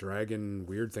big dragon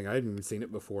weird thing. I hadn't even seen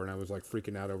it before, and I was like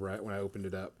freaking out over it when I opened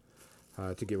it up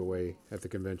to give away at the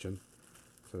convention.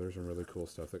 So there's some really cool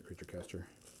stuff that Creature Caster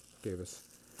gave us,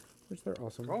 which they're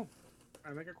awesome. Cool.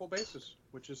 I make a cool basis,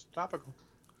 which is topical.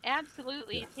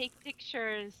 Absolutely. Yeah. Take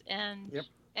pictures and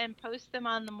post them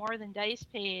on the More Than Dice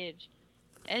page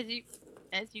as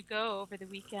you go over the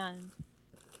weekend.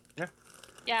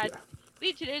 Yeah.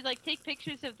 Legion is like, take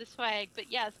pictures of the swag, but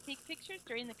yes, take pictures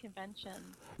during the convention.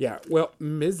 Yeah, well,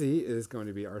 Mizzy is going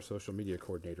to be our social media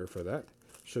coordinator for that.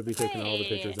 She'll be taking all the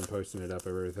pictures and posting it up,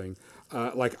 everything.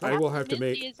 I will have to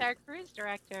make. Mizzy is our cruise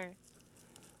director.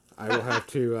 I will have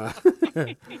to.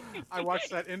 I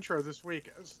watched that intro this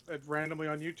week randomly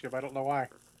on YouTube. I don't know why.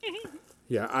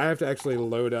 Yeah, I have to actually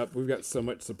load up. We've got so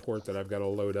much support that I've got to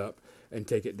load up and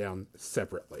take it down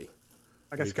separately.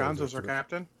 I guess Gonzo's our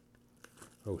captain.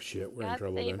 Oh shit, we're in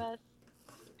trouble then. Us.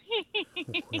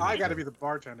 I got to be the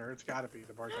bartender. It's got to be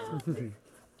the bartender.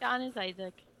 John is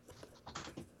Isaac.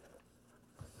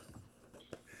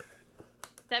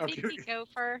 That makes me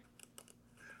Gopher.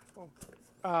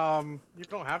 You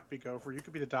don't have to be Gopher. You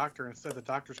could be the doctor instead. The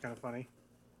doctor's kind of funny.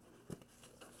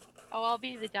 Oh, I'll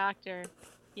be the doctor.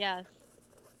 Yes.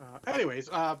 Anyways,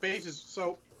 bases.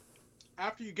 So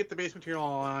after you get the base material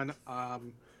on, like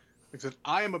I said,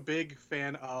 I am a big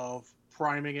fan of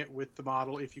priming it with the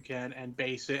model if you can, and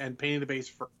base it and painting the base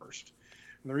first.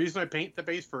 And the reason I paint the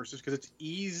base first is because it's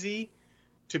easy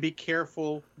to be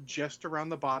careful just around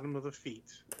the bottom of the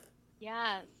feet.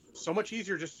 Yes. So much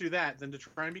easier just to do that than to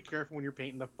try and be careful when you're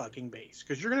painting the fucking base.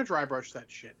 Because you're going to dry brush that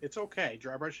shit. It's okay.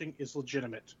 Dry brushing is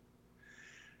legitimate.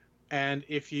 And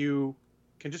if you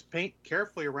can just paint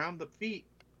carefully around the feet,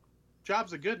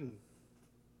 job's a good one.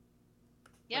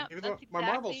 Yeah, Like, that's my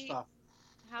marble exactly stuff.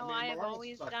 how my I have marble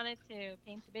always stuff. done it too.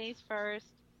 Paint the base first.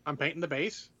 I'm painting the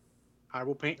base. I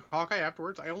will paint Hawkeye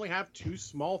afterwards. I only have 2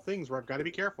 small things where I've got to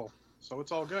be careful. So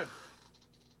it's all good.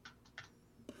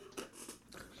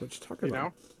 What you talking about?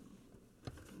 Know?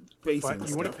 Basing But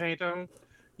you want to paint them.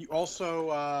 You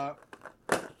also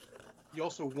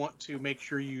want to make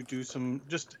sure you do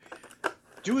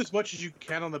do as much as you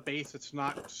can on the base. It's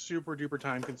not super duper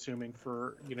time consuming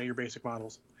for your basic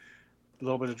models. A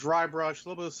little bit of dry brush, a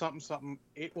little bit of something.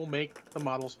 It will make the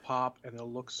models pop, and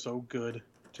they'll look so good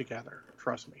together.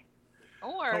 Trust me.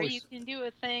 Or you can do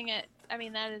a thing.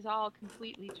 That is all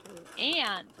completely true.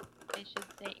 And I should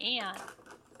say,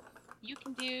 you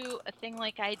can do a thing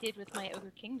like I did with my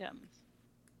Ogre Kingdoms,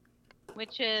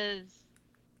 which is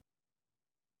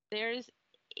there's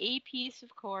a piece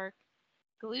of cork.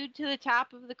 Glued to the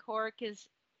top of the cork is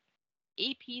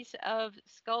a piece of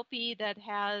Sculpey that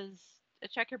has a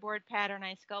checkerboard pattern.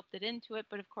 I sculpted into it,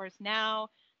 but of course now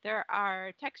there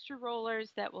are texture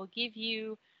rollers that will give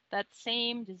you that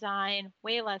same design,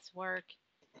 way less work.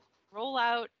 Roll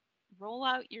out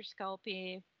your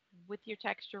Sculpey with your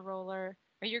texture roller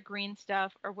or your green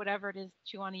stuff or whatever it is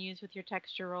that you want to use with your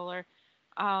texture roller.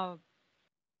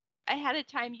 Ahead of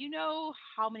time, you know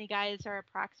how many guys are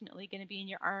approximately going to be in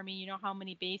your army. You know how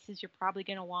many bases you're probably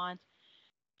going to want.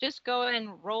 Just go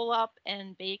and roll up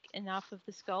and bake enough of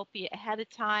the Sculpey ahead of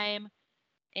time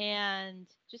and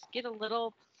just get a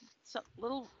little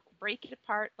break it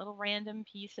apart, little random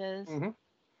pieces,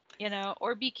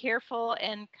 or be careful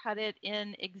and cut it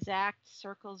in exact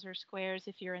circles or squares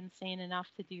if you're insane enough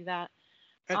to do that.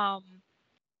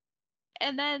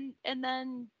 And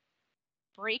then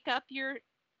break up your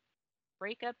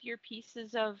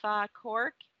pieces of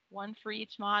cork, one for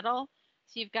each model.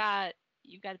 So you've got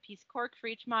a piece of cork for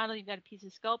each model. You've got a piece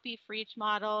of Sculpey for each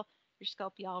model. Your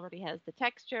Sculpey already has the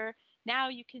texture. Now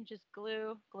you can just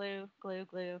glue,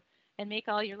 and make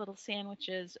all your little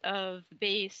sandwiches of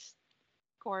base,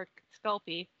 cork,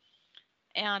 Sculpey,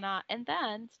 and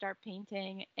then start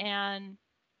painting. And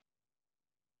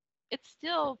it's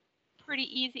still pretty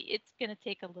easy. It's going to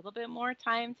take a little bit more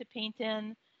time to paint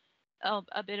in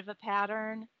a bit of a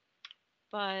pattern,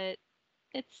 but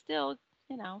it's still,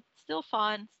 still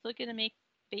fun. Still going to make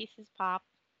bases pop.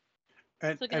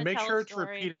 And make sure it's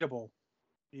repeatable.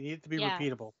 You need it to be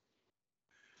repeatable.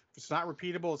 If it's not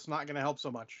repeatable, it's not going to help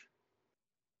so much.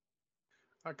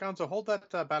 Gonzo, hold that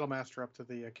Battle Master up to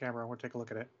the camera. I want to take a look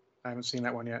at it. I haven't seen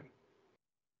that one yet.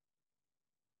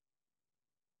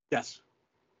 Yes.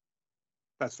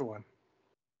 That's the one.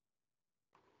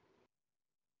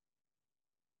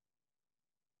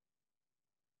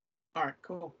 All right,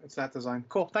 cool. It's that design.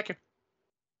 Cool, thank you.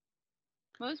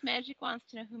 Most Magic wants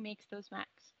to know who makes those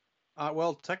mechs.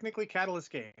 Well, technically Catalyst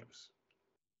Games.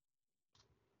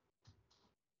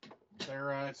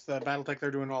 It's the BattleTech.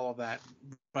 They're doing all of that,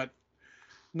 but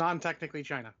non-technically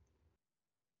China.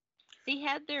 They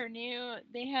had their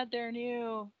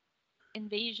new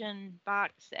Invasion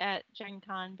box at Gen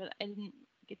Con, but I didn't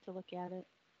get to look at it.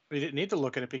 You didn't need to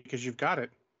look at it because you've got it.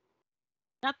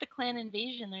 Not the Clan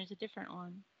Invasion. There's a different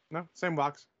one. No, same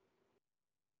box.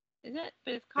 Is it?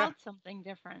 But it's called something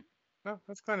different. No,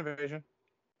 that's Clan Invasion.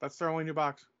 That's their only new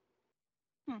box.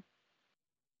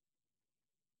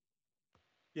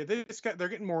 Yeah, they're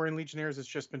getting more in Legionnaires. It's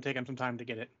just been taking some time to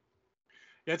get it.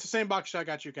 Yeah, it's the same box I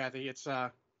got you, Kathy. It's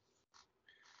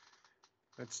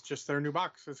just their new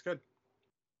box. It's good.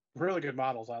 Really good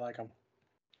models. I like them.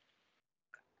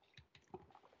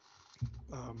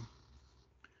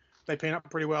 They paint up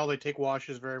pretty well. They take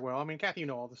washes very well. I mean, Kathy, you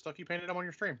know all the stuff. You painted them on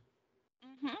your stream.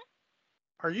 Mm-hmm.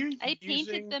 Are you? I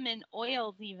painted them in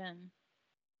oils even.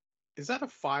 Is that a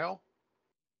file?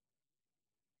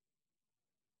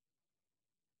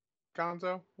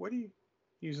 Gonzo, what are you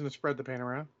using to spread the paint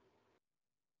around?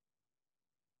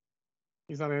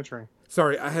 He's not answering.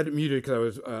 Sorry, I had it muted because I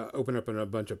was opening up a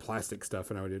bunch of plastic stuff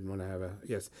and I didn't want to have a...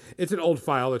 Yes, it's an old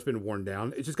file that's been worn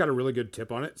down. It's just got a really good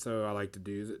tip on it, so I like to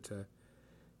use it to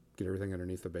get everything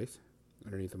underneath the base,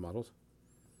 underneath the models.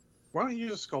 Why don't you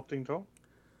use a sculpting tool?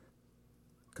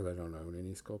 Because I don't own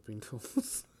any sculpting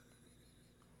tools.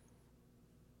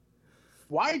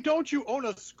 Why don't you own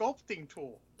a sculpting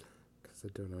tool? Because I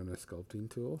don't own a sculpting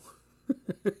tool.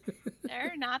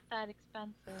 They're not that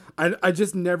expensive. I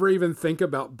just never even think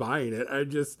about buying it.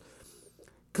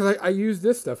 Because I use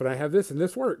this stuff and I have this and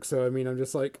this works. So, I mean, I'm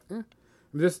just like,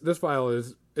 This file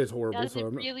is is horrible. Does So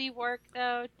it really work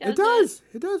though? it does.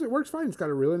 It does. It works fine. It's got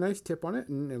a really nice tip on it,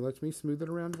 and it lets me smooth it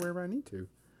around wherever I need to.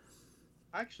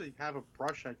 I actually have a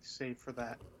brush I save for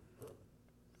that.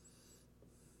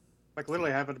 Like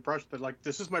literally, I have a brush that like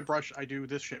this is my brush I do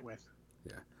this shit with.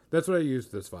 Yeah, that's what I use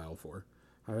this file for.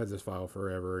 I've had this file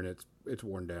forever, and it's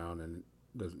worn down and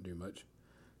doesn't do much,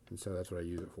 and so that's what I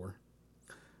use it for.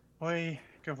 Oy,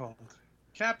 Gavold.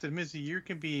 Captain Mizzy, you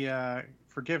can be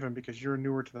forgiven because you're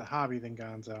newer to the hobby than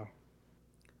Gonzo.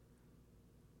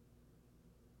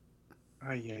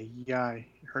 Ay, it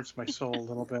hurts my soul a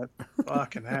little bit.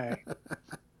 Fucking hey.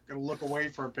 Gonna look away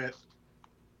for a bit.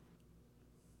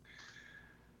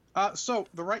 So,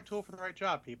 the right tool for the right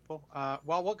job, people.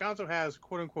 While what Gonzo has,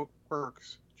 quote-unquote,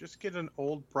 works, just get an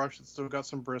old brush that's still got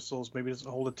some bristles, maybe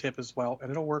doesn't hold a tip as well, and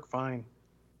it'll work fine.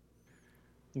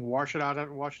 You can wash it out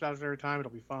every time,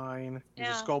 it'll be fine. Use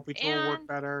a Sculpey tool will work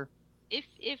better. If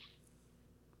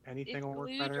Anything will work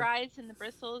glue better. dries in the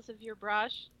bristles of your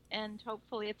brush, and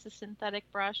hopefully it's a synthetic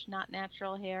brush, not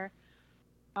natural hair.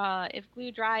 If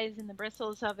glue dries in the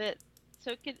bristles of it,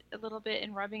 soak it a little bit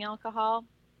in rubbing alcohol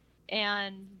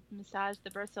and massage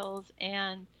the bristles,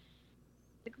 and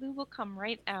the glue will come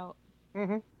right out.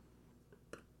 Mm-hmm.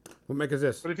 What make is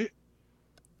this? But if you...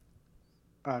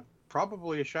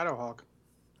 probably a Shadowhawk.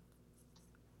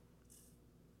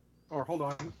 Or, hold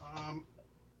on.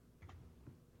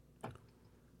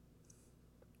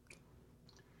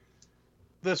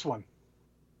 This one.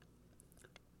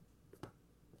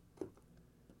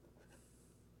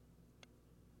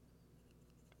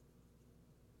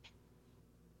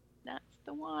 That's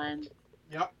the one.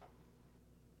 Yep.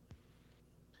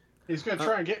 He's going to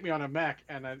try and get me on a mech,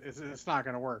 and it's not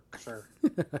going to work, sir.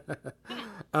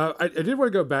 I did want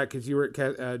to go back because you were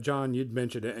at John. You'd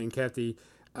mentioned it, and Kathy,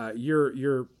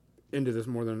 you're into this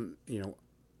more than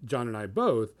John and I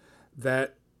both.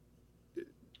 That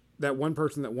one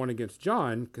person that won against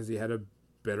John because he had a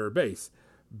better base.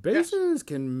 Bases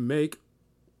can make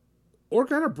or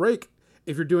kind of break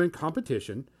if you're doing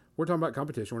competition. We're talking about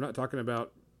competition. We're not talking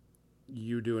about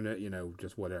you doing it,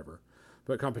 just whatever.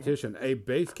 But competition, a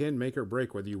base can make or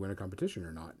break whether you win a competition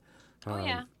or not.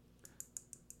 Yeah.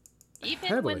 Even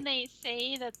heavily. When they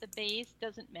say that the base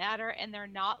doesn't matter and they're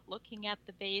not looking at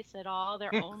the base at all,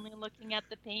 they're only looking at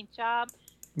the paint job.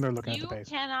 They're looking at You the base.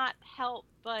 cannot help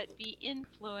but be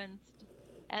influenced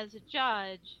as a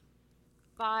judge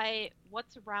by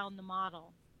what's around the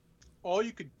model. All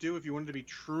you could do if you wanted to be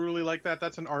truly like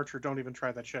that's an archer. Don't even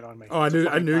try that shit on me. Oh, I It's a knew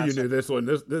fucking you classic. knew this one.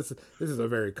 This is a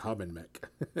very common mech.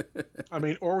 I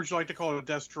mean, or would you like to call it a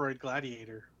Destroyed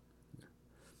Gladiator?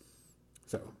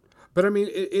 So, but I mean,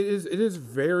 it is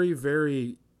very,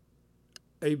 very.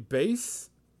 A base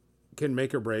can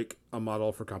make or break a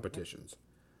model for competitions.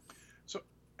 So,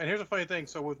 and here's a funny thing.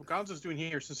 So, what Gonzo's doing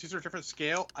here, since these are different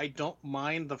scale, I don't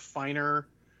mind the finer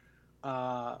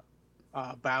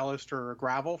ballast or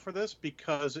gravel for this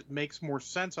because it makes more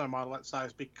sense on a model that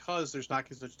size because there's not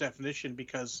as much definition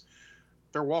because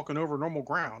they're walking over normal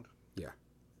ground. Yeah.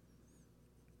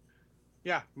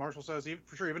 Yeah, Marshall says,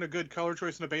 for sure, even a good color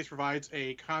choice in the base provides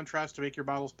a contrast to make your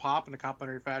models pop in a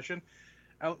complementary fashion.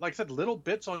 Like I said, little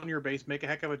bits on your base make a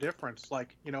heck of a difference.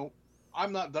 Like,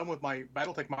 I'm not done with my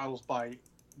Battletech models by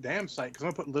damn sight because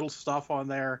I'm going to put little stuff on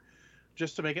there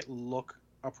just to make it look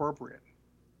appropriate.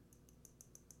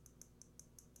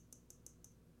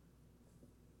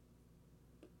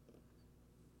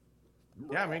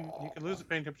 Yeah, I mean, you can lose the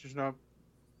paint competition up.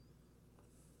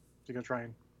 You're going to try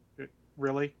and...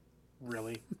 Really?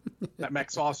 That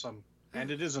mech's awesome. And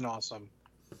it isn't awesome.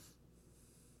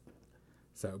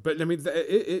 So, but I mean,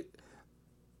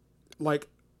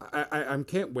 I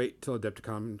can't wait till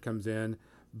Adepticon comes in,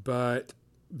 but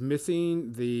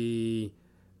missing the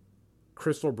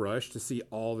crystal brush to see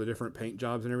all the different paint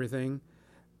jobs and everything,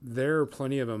 there are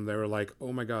plenty of them that were like,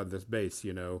 oh my God, this base,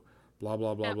 blah, blah,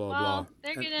 blah, blah, blah.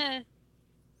 They're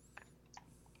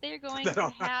going to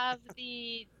have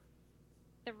the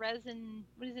resin,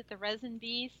 what is it, the resin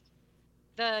beast,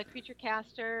 the creature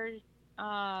caster,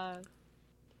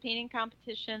 painting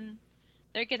competition.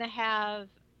 They're going to have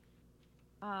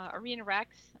Arena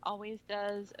Rex always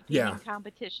does a painting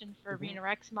competition for Arena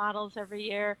Rex models every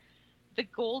year. The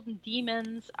Golden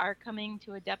Demons are coming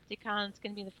to Adepticon. It's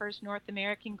going to be the first North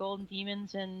American Golden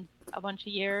Demons in a bunch of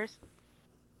years.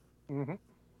 Mm-hmm.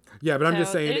 Yeah, but I'm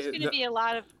just saying... There's going to be a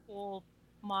lot of cool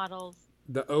models.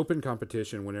 The open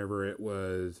competition, whenever it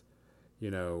was,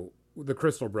 the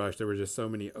crystal brush, there were just so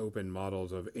many open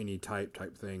models of any type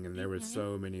thing, and there was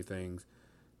so many things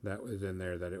that was in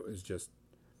there that it was just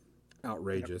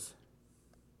outrageous.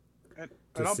 And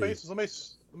on basis,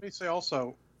 let me say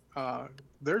also,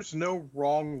 there's no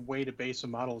wrong way to base a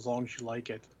model as long as you like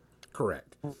it.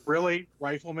 Correct. Really,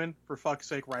 rifleman? For fuck's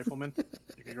sake, rifleman.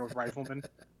 You can go with rifleman.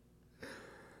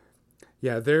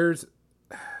 Yeah, there's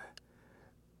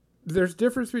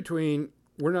difference between.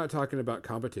 We're not talking about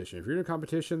competition. If you're in a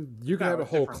competition, you can have a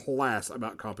whole class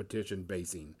about competition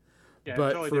basing. Yeah,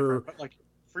 but totally different. But like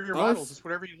for your models, it's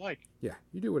whatever you like. Yeah,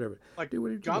 you do whatever. Like do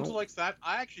whatever Gonzo likes that.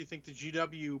 I actually think the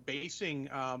GW basing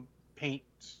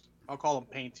paints. I'll call them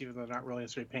paints, even though they're not really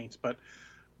necessarily paints, but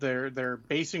their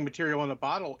basing material on the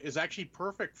bottle is actually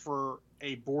perfect for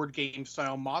a board game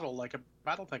style model, like a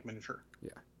BattleTech miniature.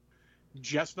 Yeah.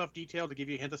 Just enough detail to give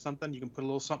you a hint of something. You can put a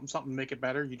little something to make it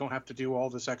better. You don't have to do all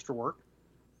this extra work.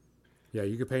 Yeah,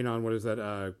 you could paint on what is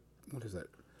that?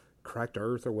 Cracked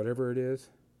Earth or whatever it is.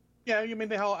 Yeah, I mean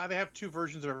they have two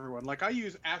versions of everyone. Like I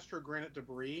use Astro Granite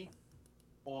Debris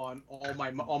on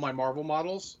all my Marvel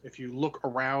models. If you look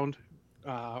around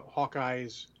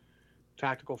Hawkeye's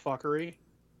tactical fuckery,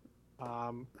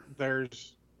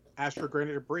 there's Astro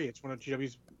Granite Debris. It's one of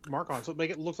GW's mark-ons. So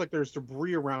make it look like there's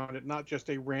debris around it, not just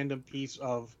a random piece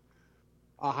of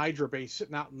a Hydra base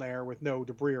sitting out in there with no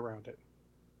debris around it.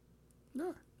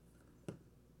 Yeah.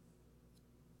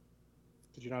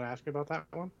 Did you not ask me about that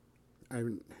one? I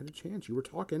haven't had a chance. You were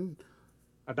talking.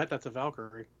 I bet that's a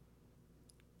Valkyrie.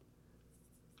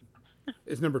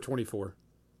 It's number 24.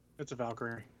 It's a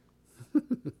Valkyrie.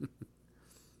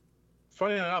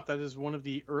 Funny enough, that is one of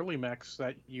the early mechs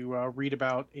that you read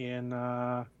about in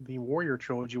the Warrior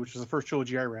trilogy, which is the first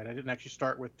trilogy I read. I didn't actually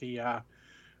start with the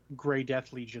Grey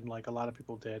Death Legion like a lot of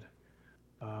people did.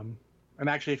 And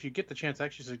actually, if you get the chance, I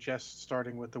actually suggest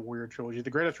starting with the Warrior trilogy.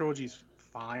 The Grey Death trilogy is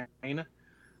fine,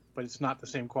 but it's not the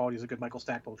same quality as a good Michael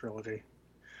Stackpole trilogy.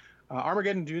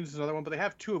 Armageddon Dunes is another one, but they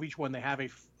have two of each one. They have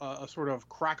a sort of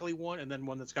crackly one and then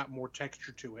one that's got more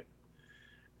texture to it.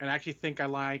 And I actually think I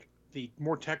like the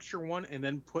more texture one and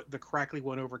then put the crackly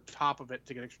one over top of it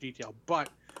to get extra detail. But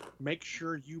make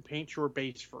sure you paint your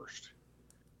base first.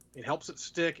 It helps it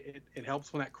stick. It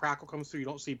helps when that crackle comes through. You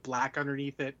don't see black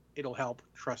underneath it. It'll help.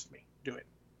 Trust me. Do it.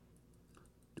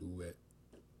 Do it.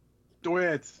 Do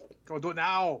it. Go do it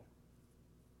now.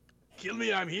 Kill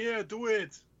me. I'm here. Do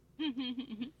it.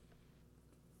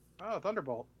 Oh,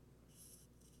 Thunderbolt.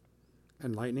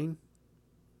 And Lightning?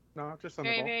 No, just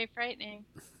Thunderbolt. Very, very frightening.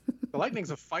 The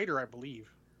Lightning's a fighter, I believe.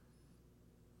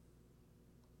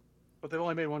 But they've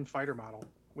only made one fighter model,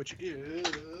 which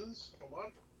is... Hold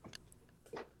on.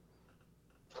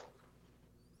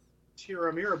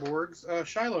 Tira Miraborg's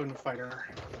Shylone fighter,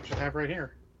 which I have right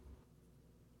here.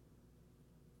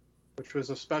 Which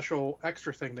was a special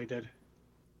extra thing they did.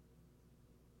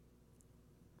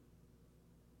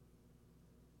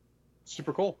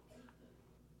 Super cool.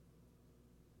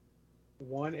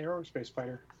 One aerospace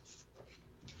fighter.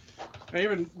 And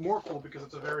even more cool because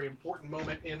it's a very important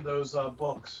moment in those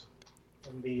books.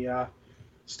 In the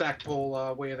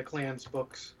Stackpole Way of the Clans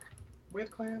books. Way of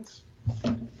the Clans?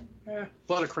 A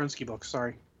lot of Kerensky books,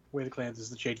 sorry. Way of the Clans is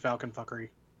the Jade Falcon fuckery.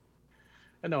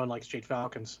 And no one likes Jade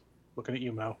Falcons. Looking at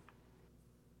you, Mo.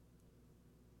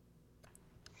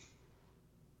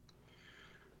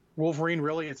 Wolverine,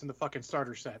 really? It's in the fucking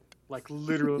starter set. Like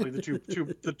literally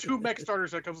the two mech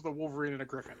starters that comes with a Wolverine and a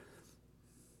Griffin.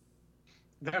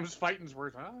 Them's fighting's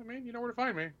worth. I mean, you know where to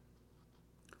find me.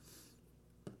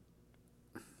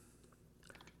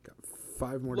 Got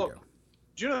 5 more Look, to go.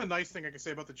 Do you know the nice thing I can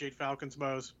say about the Jade Falcons,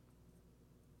 Moes?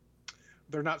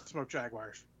 They're not smoke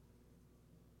jaguars.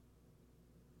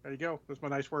 There you go. Those are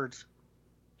my nice words.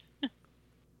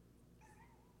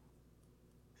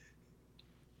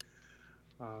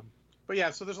 But yeah,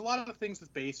 so there's a lot of things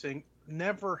with basing.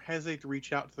 Never hesitate to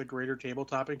reach out to the greater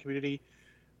tabletoping community.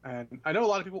 And I know a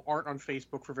lot of people aren't on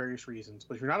Facebook for various reasons,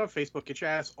 but if you're not on Facebook, get your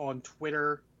ass on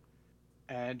Twitter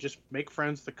and just make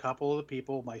friends with a couple of the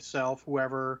people, myself,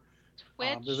 whoever.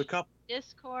 Twitch, there's a couple.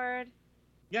 Discord.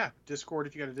 Yeah, Discord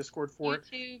if you got a Discord for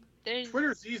YouTube. it.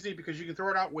 Twitter's easy because you can throw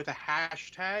it out with a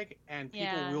hashtag and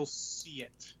people will see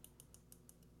it.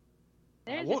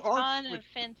 There's a ton of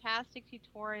fantastic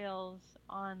tutorials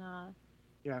on...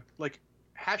 Yeah, like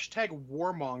hashtag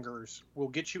warmongers will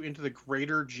get you into the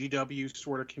greater GW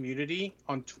sort of community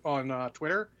on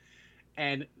Twitter.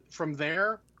 And from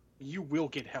there, you will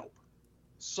get help.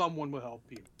 Someone will help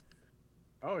you.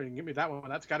 Oh, you can give me that one.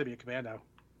 That's got to be a commando.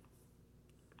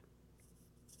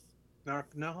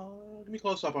 No, give me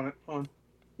close up on it.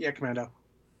 Yeah, commando.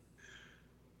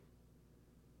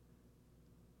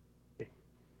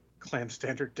 Clan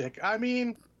standard dick. I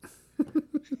mean,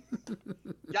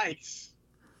 yikes.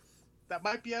 That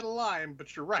might be out of line,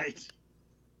 but you're right.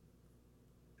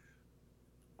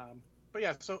 But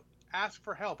yeah, so ask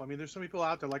for help. I mean, there's some people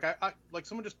out there like like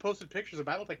someone just posted pictures of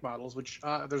BattleTech models, which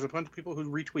there's a bunch of people who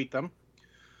retweet them,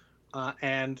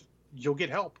 and you'll get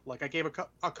help. Like I gave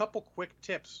a couple quick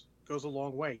tips goes a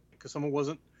long way because someone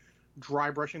wasn't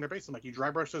dry brushing their bases. I'm like, you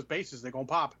dry brush those bases, they're gonna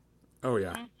pop. Oh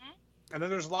yeah. Mm-hmm. And then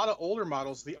there's a lot of older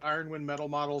models, the Ironwind metal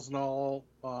models and all,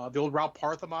 the old Ralph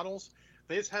Partha models.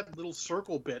 They just had little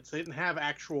circle bits. They didn't have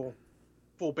actual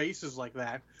full bases like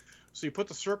that. So you put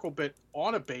the circle bit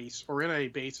on a base or in a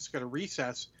base, it's got a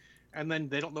recess, and then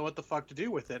they don't know what the fuck to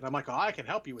do with it. And I'm like, oh, I can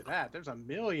help you with that. There's a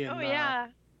million. Oh yeah.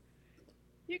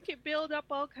 You could build up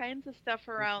all kinds of stuff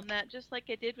around that, just like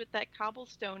I did with that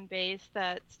cobblestone base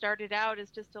that started out as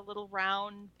just a little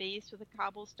round base with a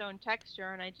cobblestone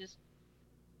texture, and I just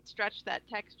stretched that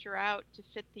texture out to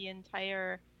fit the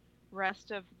entire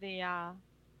rest of the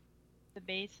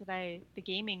base the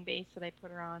gaming base that I put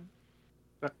her on.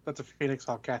 That's a Phoenix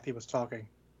Hawk. Kathy was talking.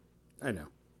 I know.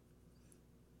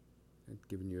 I'm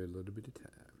giving you a little bit of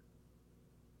time.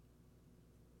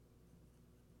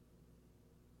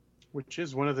 Which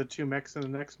is one of the 2 mechs in the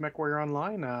next MechWarrior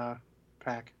Online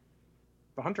pack,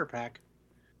 the Hunter pack,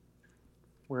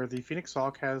 where the Phoenix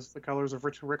Hawk has the colors of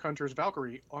Rick Hunter's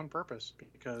Valkyrie on purpose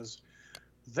because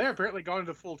they're apparently gone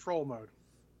into full troll mode.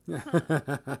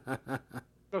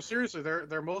 No, seriously,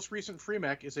 their most recent free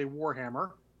mech is a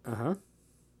Warhammer. Uh-huh.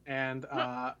 And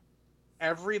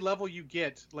every level you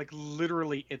get, like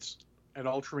literally, it's an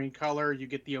ultramarine color. You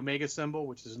get the Omega symbol,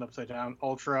 which is an upside down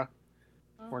Ultra,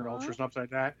 or an Ultra is an upside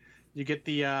down. You get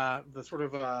the sort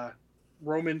of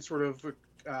Roman sort of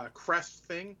crest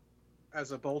thing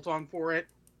as a bolt on for it.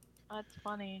 That's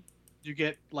funny. You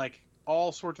get like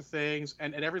all sorts of things,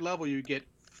 and at every level you get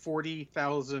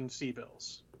 40,000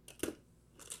 C-bills.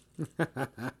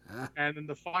 And then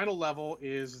the final level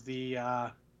is you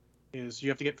have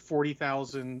to get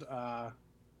 40,000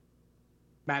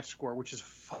 match score, which is a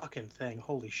fucking thing.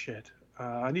 Holy shit.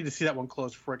 I need to see that one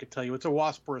close before I can tell you. It's a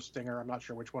Wasp or a Stinger. I'm not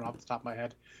sure which one off the top of my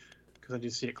head because I need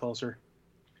to see it closer.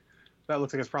 That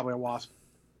looks like it's probably a Wasp.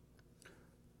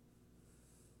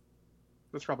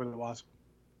 That's probably the Wasp.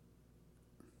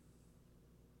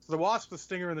 So the Wasp, the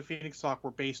Stinger, and the Phoenix Hawk were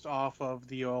based off of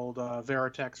the old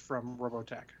Veritech from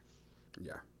Robotech.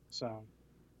 Yeah. So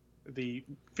the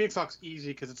Phoenix Hawk's easy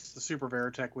because it's the Super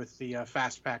Veritech with the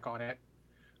fast pack on it.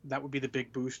 That would be the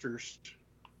big boosters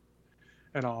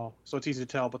and all. So it's easy to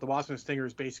tell. But the Wasp and the Stinger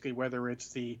is basically whether it's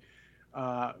the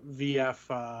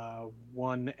VF-1A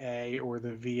or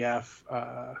the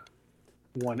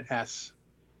VF-1S,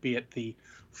 be it the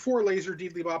 4 laser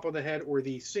Deedly Bop on the head or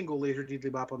the single laser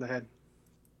Deedly Bop on the head.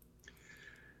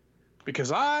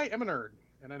 Because I am a nerd,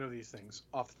 and I know these things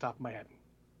off the top of my head.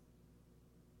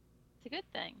 It's a good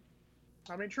thing.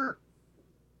 I mean, sure.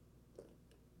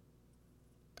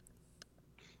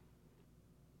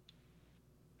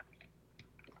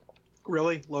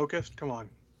 Really? Locust? Come on.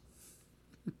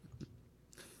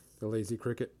 The lazy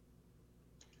cricket.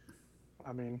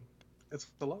 I mean, it's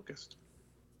the Locust.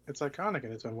 It's iconic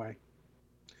in its own way.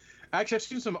 Actually, I've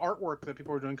seen some artwork that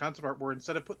people are doing, concept art, where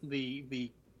instead of putting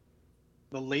the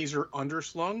laser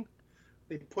underslung,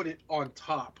 they put it on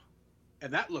top.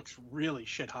 And that looks really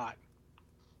shit hot.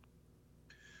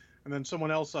 And then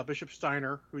someone else, Bishop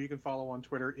Steiner, who you can follow on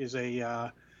Twitter, is he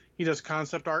does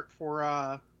concept art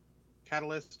for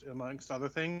Catalyst, amongst other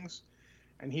things.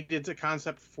 And he did the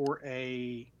concept for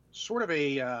a sort of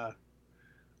a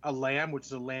Lamb, which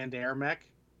is a land air mech.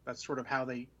 That's sort of how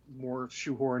they more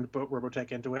shoehorned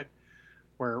Robotech into it,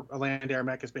 where a land air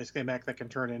mech is basically a mech that can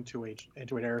turn into an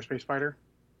aerospace fighter.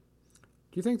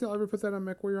 Do you think they'll ever put that on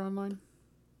MechWarrior Online?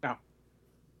 No.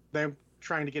 They're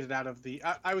trying to get it out of the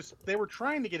they were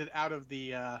trying to get it out of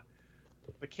the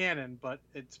canon, but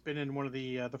it's been in one of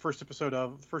the first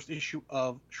issue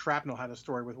of Shrapnel had a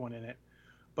story with one in it.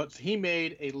 But he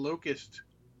made a Locust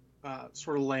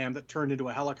sort of Lamb that turned into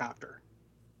a helicopter.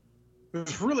 It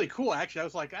was really cool, actually. I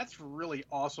was like, that's really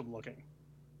awesome looking.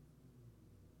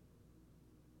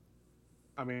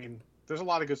 I mean, there's a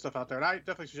lot of good stuff out there, and I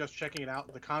definitely suggest checking it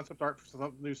out. The concept art for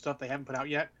some new stuff they haven't put out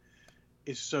yet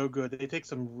is so good. They take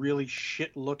some really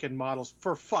shit-looking models.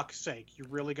 For fuck's sake, you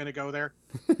really going to go there?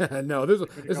 No, this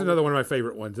is another one of my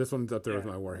favorite ones. This one's up there with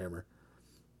my Warhammer.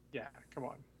 Yeah, come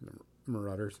on.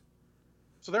 Marauders.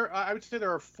 So I would say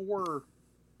there are 4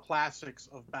 classics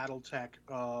of BattleTech,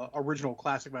 original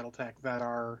classic BattleTech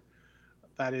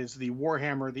that is the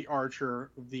Warhammer, the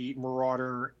Archer, the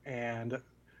Marauder, and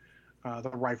the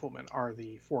Rifleman are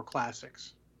the 4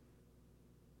 classics.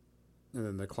 And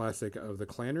then the classic of the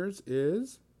Clanners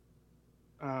is?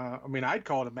 I mean, I'd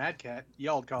call it a Mad Cat.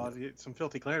 Y'all call it, some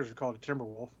filthy Clanners would call it a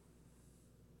Timberwolf.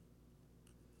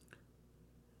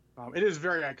 It is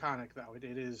very iconic, though.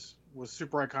 Was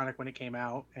super iconic when it came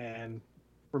out and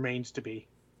remains to be.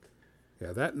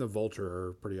 Yeah, that and the Vulture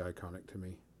are pretty iconic to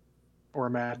me. Or a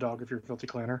Mad Dog if you're a Filthy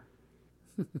Clanner.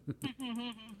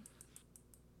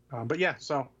 But yeah,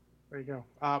 so there you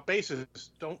go. Bases,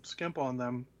 don't skimp on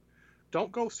them.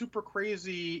 Don't go super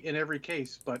crazy in every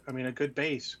case, but I mean, a good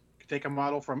base. You can take a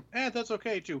model from, that's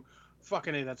okay, to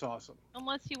fucking A, that's awesome.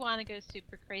 Unless you want to go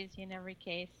super crazy in every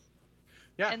case.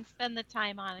 Yeah. And spend the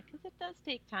time on it, because it does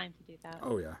take time to do that.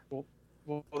 Oh, yeah.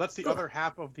 Well, that's the other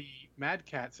half of the Mad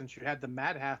Cat, since you had the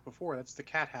Mad half before. That's the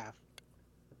Cat half.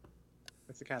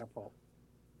 That's the catapult.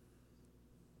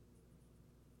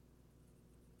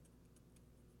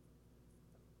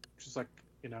 Which is like,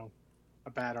 a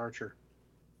bad archer.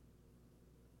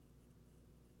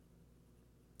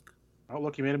 Oh,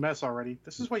 look, you made a mess already.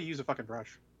 This is why you use a fucking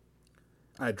brush.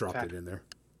 I dropped it in there.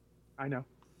 I know.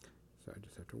 So I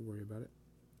just have to worry about it.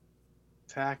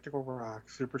 Tactical rock.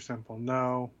 Super simple.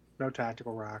 No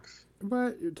tactical rocks.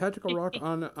 But tactical rock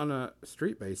on a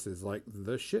street base is like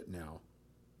the shit now.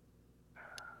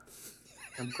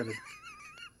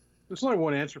 There's only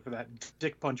one answer for that.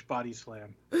 Dick punch body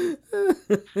slam. I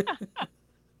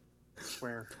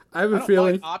swear. I have a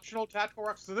feeling. Like optional tactical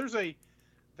rocks. So there's an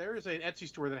Etsy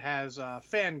store that has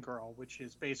Fangirl, which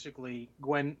is basically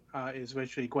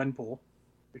Gwenpool,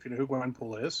 if you know who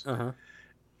Gwenpool is. Uh-huh.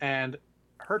 And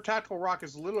her tactical rock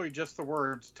is literally just the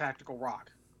words tactical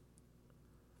rock.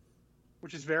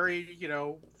 Which is very,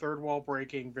 third wall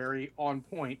breaking, very on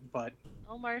point, but...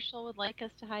 Oh, Marshall would like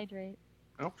us to hydrate.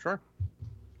 Oh, sure.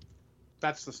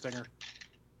 That's the stinger.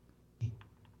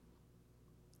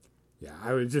 Yeah, I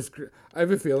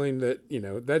have a feeling that,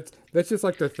 that's just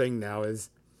like the thing now is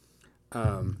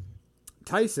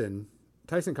Tyson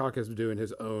Koch is doing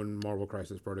his own Marvel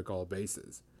Crisis Protocol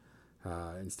bases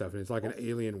and stuff. And it's like an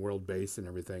alien world base and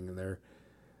everything. And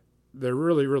they're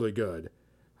really, really good.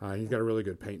 He's got a really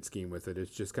good paint scheme with it.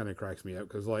 It just kind of cracks me up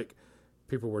because, like,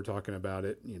 people were talking about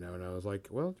it, and I was like,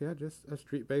 well, yeah, just a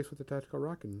street base with a tactical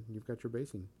rock, and you've got your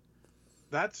basing.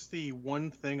 That's the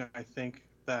one thing I think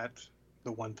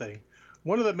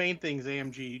one of the main things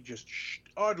AMG just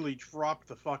utterly dropped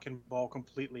the fucking ball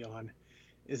completely on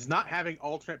is not having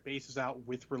alternate bases out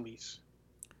with release.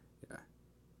 Yeah.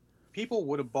 People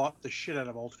would have bought the shit out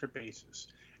of alternate bases.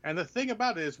 And the thing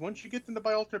about it is, once you get them to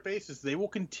buy alternate bases, they will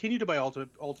continue to buy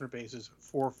alternate bases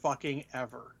for fucking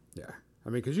ever. Yeah. I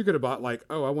mean, because you could have bought, like,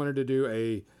 I wanted to do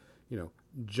a,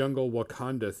 jungle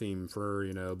Wakanda theme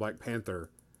for, Black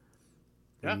Panther.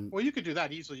 Yeah, well, you could do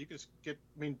that easily. You could just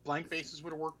blank bases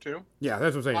would have worked too. Yeah,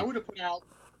 that's what I'm saying. I would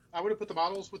have put the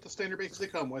models with the standard bases they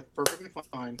come with, perfectly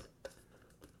fine.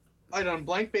 I'd done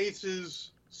blank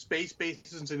bases, space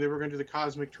bases, and say they were going to do the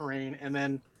cosmic terrain, and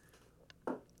then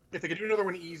if they could do another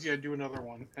one easy, I'd do another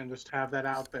one and just have that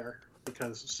out there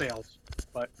because sales.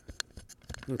 But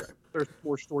okay, there's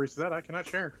more stories to that I cannot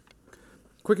share.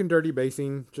 Quick and dirty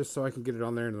basing, just so I can get it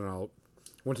on there, and then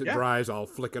once it dries, I'll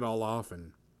flick it all off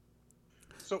and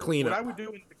clean up. What I would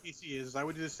do in the KC is I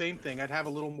would do the same thing. I'd have a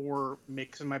little more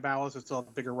mix in my ballast. I'd still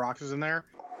have bigger rocks in there.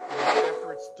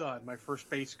 After it's done, my first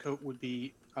base coat would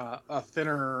be a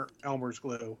thinner Elmer's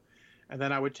glue. And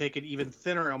then I would take an even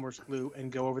thinner Elmer's glue and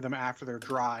go over them after they're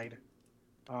dried,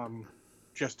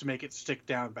 just to make it stick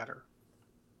down better.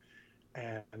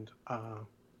 And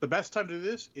the best time to do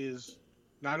this is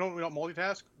not only don't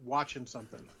multitask, watching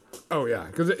something. Oh yeah,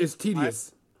 because it's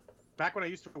tedious. Back when I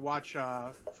used to watch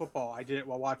football, I did it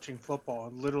while watching football,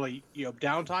 and literally,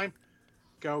 downtime,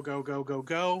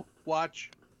 go, watch,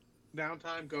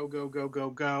 downtime,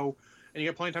 go, and you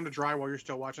get plenty of time to dry while you're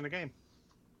still watching the game.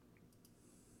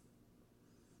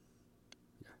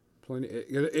 Plenty.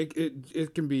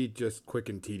 It can be just quick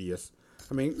and tedious.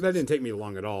 I mean, that didn't take me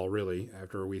long at all, really,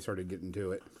 after we started getting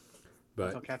to it. But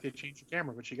until Kathy had changed the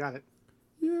camera, but she got it.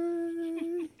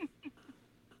 Yay!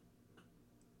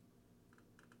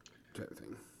 Type of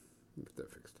thing. Get that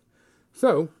fixed.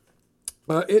 So,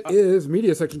 it is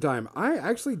media section time. I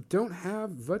actually don't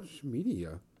have much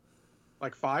media.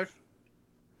 Like 5?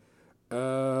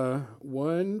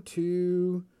 1,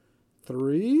 2,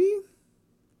 3,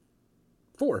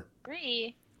 4.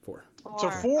 3. 4. So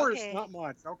 4 is not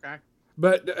much. Okay.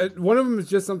 But one of them is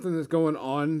just something that's going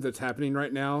on that's happening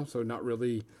right now. So not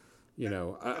really,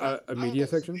 a media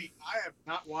section. I have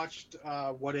not watched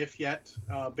What If yet.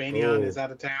 Banyan is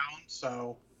out of town,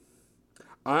 so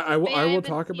I will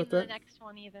talk about that. The next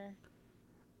one either.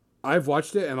 I've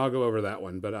watched it, and I'll go over that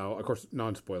one, but of course,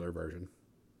 non-spoiler version.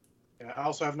 Yeah, I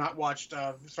also have not watched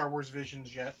Star Wars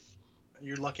Visions yet.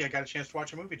 You're lucky I got a chance to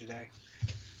watch a movie today.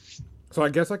 So I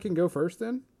guess I can go first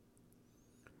then?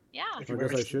 Yeah. I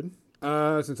guess I should.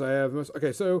 Since I have most.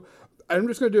 Okay, so I'm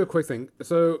just going to do a quick thing.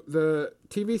 So the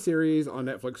TV series on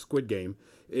Netflix, Squid Game,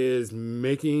 is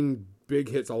making big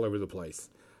hits all over the place.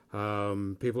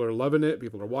 People are loving it.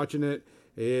 People are watching it.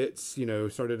 It's,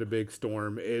 started a big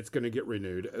storm. It's going to get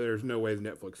renewed. There's no way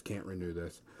Netflix can't renew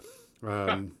this.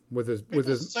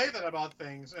 People say that about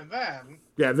things, and then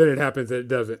then it happens and it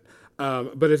doesn't.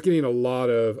 But it's getting a lot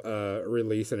of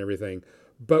release and everything.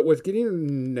 But what's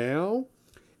getting now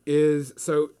is,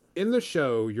 so in the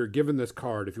show, you're given this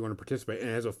card if you want to participate, and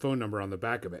it has a phone number on the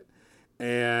back of it.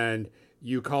 And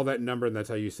you call that number, and that's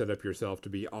how you set up yourself to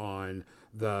be on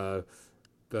the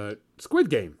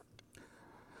Squid Game.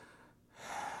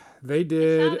 They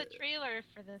did. I saw the trailer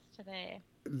for this today.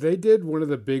 They did one of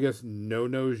the biggest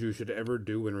no-nos you should ever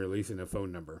do when releasing a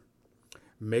phone number.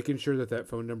 Making sure that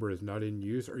phone number is not in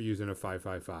use or using a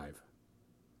 555.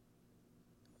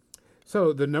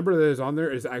 So the number that is on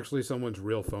there is actually someone's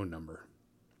real phone number.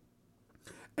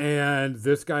 And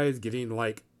this guy is getting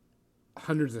like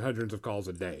hundreds and hundreds of calls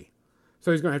a day.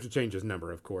 So he's going to have to change his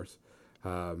number, of course,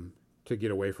 to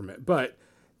get away from it. But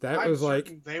that was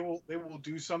like... They will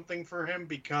do something for him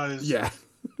because... Yeah.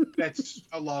 That's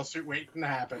a lawsuit waiting to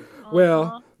happen.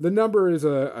 Well, the number is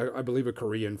I believe a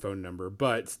Korean phone number,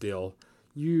 but still,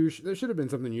 there should have been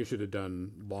something you should have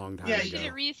done long time ago. You should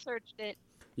have researched it.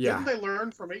 Yeah. Didn't they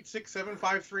learn from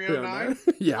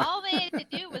 8675309? Yeah. All they had to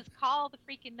do was call the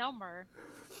freaking number.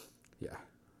 Yeah.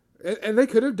 And they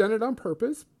could have done it on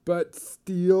purpose, but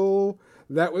still,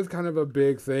 that was kind of a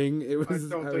big thing. It was. I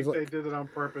don't think they did it on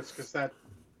purpose because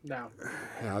no.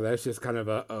 Yeah, that's just kind of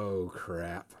oh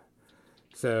crap.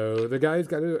 So the guys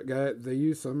they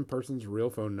use some person's real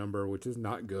phone number, which is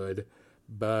not good,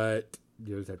 but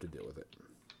you just have to deal with it.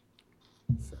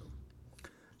 So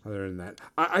other than that,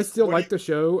 I still like the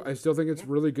show. I still think it's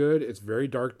really good. It's very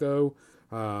dark though.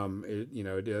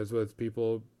 It deals with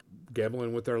people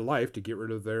gambling with their life to get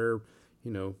rid of their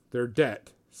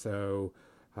debt. So,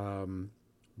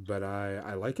 but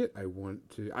I like it.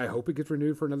 I hope it gets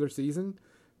renewed for another season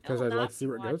because I'd like to see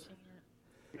where it goes.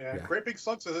 Yeah, Great Big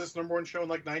Slug says this is number one show in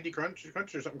like 90 crunch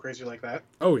or something crazy like that.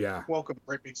 Oh yeah. Welcome,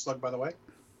 Great Big Slug, by the way.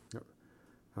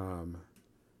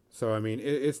 So I mean,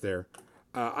 it's there.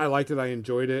 I liked it. I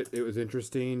enjoyed it. It was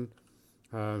interesting.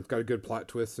 It's got a good plot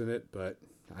twist in it, but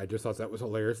I just thought that was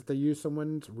hilarious that they used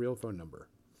someone's real phone number.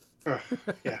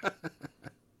 Yeah.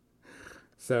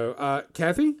 So,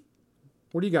 Kathy,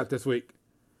 what do you got this week?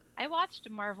 I watched a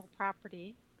Marvel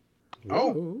property.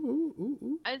 Oh.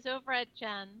 Ooh. I was over at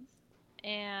Jen's,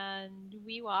 and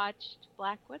we watched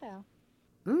Black Widow.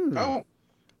 Oh,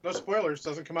 no spoilers.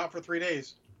 Doesn't come out for 3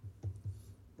 days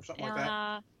or something like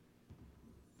that.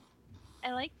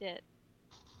 I liked it.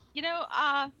 And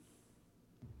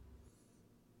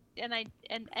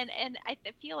I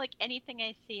feel like anything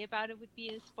I say about it would be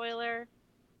a spoiler.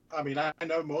 I mean, I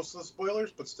know most of the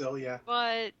spoilers, but still, yeah.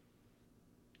 But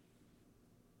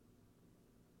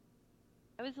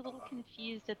I was a little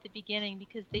confused at the beginning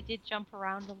because they did jump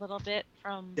around a little bit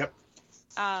from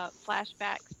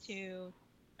flashbacks to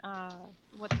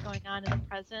what's going on in the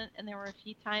present, and there were a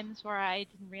few times where I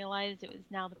didn't realize it was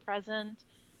now the present.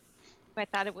 I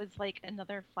thought it was like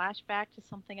another flashback to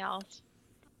something else.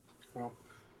 Well,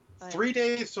 3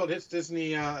 days till it's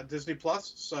Disney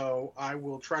Plus, so I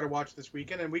will try to watch this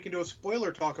weekend, and we can do a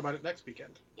spoiler talk about it next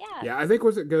weekend. Yeah, I think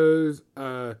once it goes,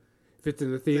 if it's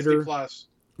in the theater, Disney Plus,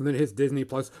 and then it hits Disney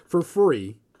Plus for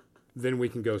free, then we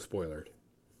can go spoilered.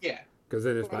 Yeah, because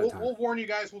then it's about time. We'll warn you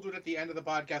guys. We'll do it at the end of the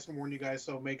podcast and warn you guys.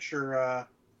 So make sure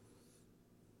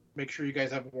you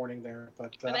guys have a warning there.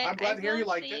 But I'm glad to hear you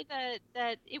liked it.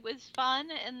 That it was fun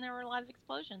and there were a lot of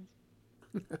explosions.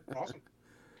 Awesome.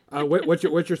 What's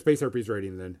your space herpes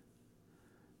rating then?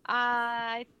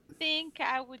 I think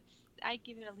I'd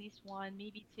give it at least 1,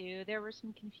 maybe 2. There were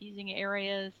some confusing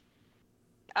areas.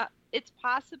 It's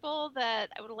possible that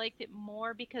I would have liked it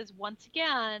more because, once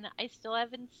again, I still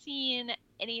haven't seen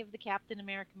any of the Captain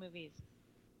America movies.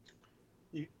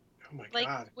 Oh my God.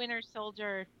 Like Winter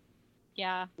Soldier.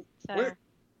 Yeah. So.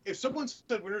 If someone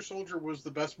said Winter Soldier was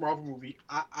the best Marvel movie,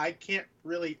 I can't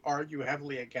really argue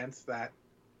heavily against that.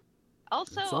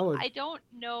 Also, I don't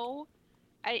know.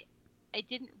 I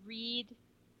didn't read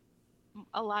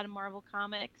a lot of Marvel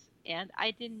comics, and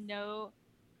I didn't know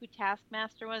who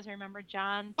Taskmaster was. I remember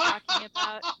John talking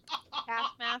about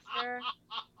Taskmaster.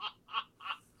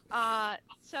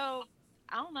 So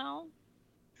I don't know.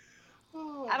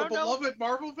 Oh, I don't the know. beloved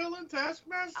Marvel villain,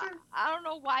 Taskmaster? I don't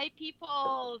know why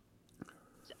people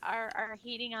are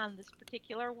hating on this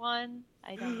particular one.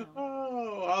 I don't know.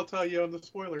 Oh, I'll tell you on the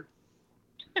spoiler.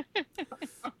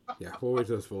 Yeah, we'll wait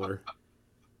till the spoiler.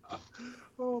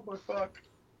 Oh my fuck.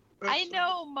 I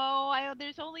know, Mo.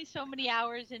 There's only so many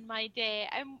hours in my day.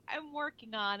 I'm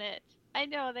working on it. I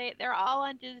know they're all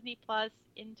on Disney Plus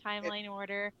in And, timeline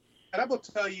order. and I will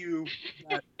tell you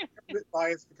that I'm a bit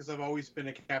biased because I've always been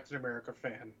a Captain America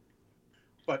fan.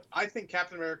 But I think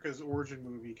Captain America's origin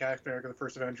movie, Captain America: The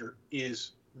First Avenger,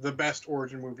 is the best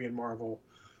origin movie in Marvel,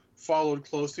 followed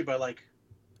closely by like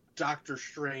Doctor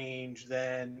Strange,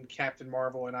 then Captain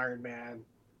Marvel and Iron Man.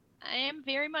 I am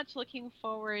very much looking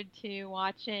forward to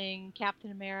watching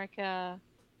Captain America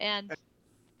and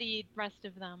the rest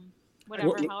of them. Well,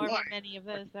 Whatever, however many of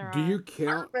those there do you are. count?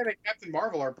 Iron Man and Captain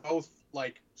Marvel are both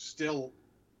like still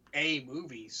A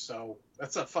movies, so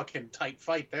that's a fucking tight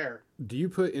fight there. Do you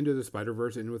put Into the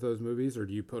Spider-Verse in with those movies, or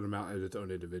do you put them out as its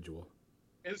own individual?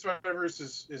 Into the Spider-Verse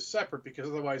is separate because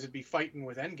otherwise it'd be fighting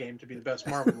with Endgame to be the best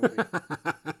Marvel movie.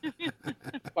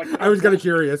 I was kind of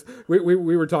curious. We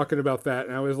were talking about that,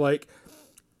 and I was like,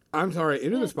 I'm sorry,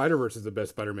 Into the Spider-Verse is the best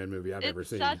Spider-Man movie I've ever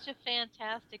seen. It's such a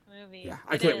fantastic movie. Yeah,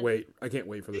 I can't wait. I can't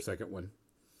wait for the second one.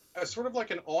 Sort of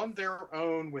like an on their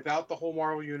own without the whole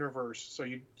Marvel universe. So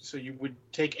you would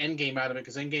take Endgame out of it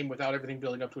because Endgame without everything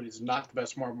building up to it is not the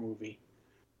best Marvel movie.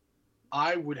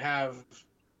 I would have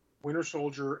Winter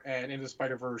Soldier and Into the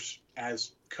Spider-Verse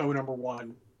as number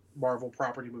one Marvel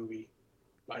property movie.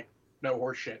 Like, no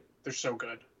horse shit. They're so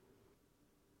good.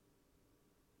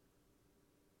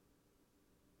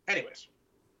 Anyways.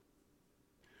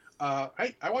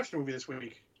 I watched a movie this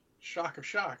week. Shock of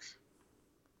shocks.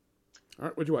 All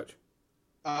right, what'd you watch?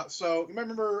 So you might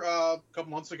remember a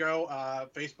couple months ago,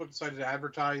 Facebook decided to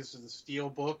advertise the Steel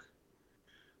book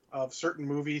of certain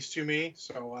movies to me.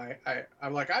 So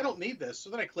I'm like, I don't need this. So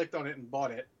then I clicked on it and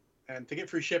bought it. And to get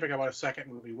free shipping, I bought a second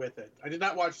movie with it. I did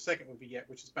not watch the second movie yet,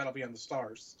 which is Battle Beyond the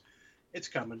Stars. It's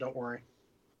coming, don't worry.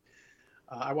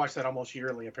 I watch that almost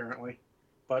yearly, apparently.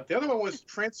 But the other one was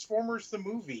Transformers the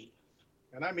movie.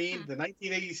 And I mean the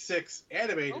 1986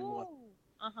 animated one.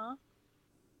 Uh-huh.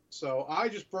 So I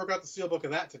just broke out the steelbook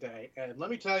of that today. And let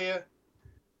me tell you,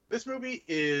 this movie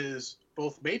is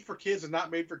both made for kids and not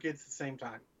made for kids at the same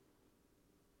time.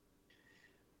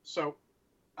 So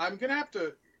I'm going to have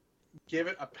to give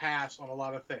it a pass on a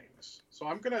lot of things. So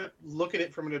I'm going to look at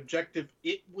it from an objective.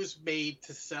 It was made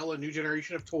to sell a new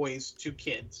generation of toys to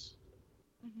kids.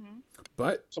 Mm-hmm.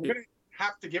 But so I'm going to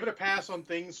have to give it a pass on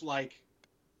things like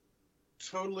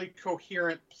totally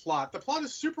coherent plot. The plot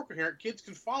is super coherent. Kids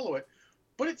can follow it,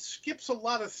 but it skips a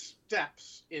lot of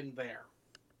steps in there.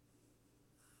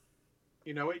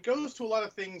 You know, it goes to a lot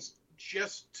of things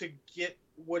just to get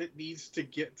what it needs to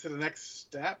get to the next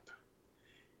step.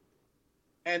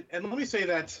 And let me say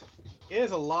that it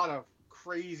is a lot of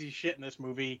crazy shit in this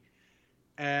movie,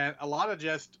 and a lot of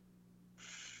just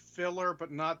filler,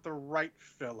 but not the right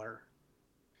filler.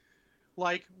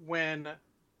 Like when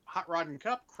Hot Rod and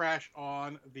Cup crash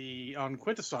on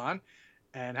Quintesson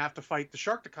and have to fight the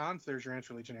Sharkticons. There's your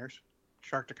answer, Legionnaires.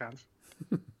 Sharkticons.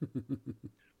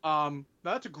 Now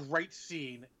that's a great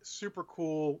scene. Super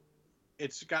cool.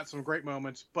 It's got some great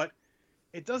moments, but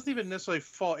it doesn't even necessarily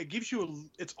fall. It gives you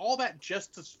it's all that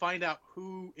just to find out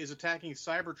who is attacking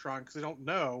Cybertron because they don't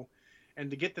know,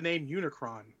 and to get the name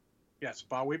Unicron. Yes,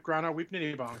 Ba Weep Grana Weep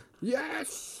Nini Bong.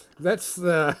 Yes, that's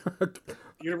the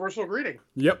universal greeting.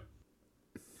 Yep.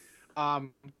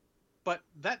 But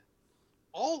that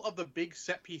all of the big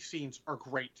set piece scenes are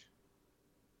great.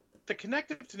 The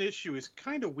connective tissue is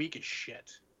kind of weak as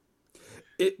shit.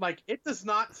 It does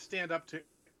not stand up to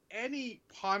any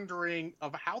pondering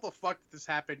of how the fuck did this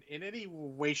happen in any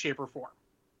way, shape, or form.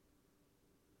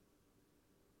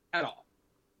 At all.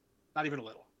 Not even a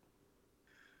little.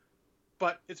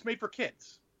 But it's made for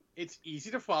kids. It's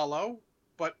easy to follow,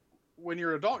 but when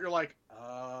you're an adult, you're like,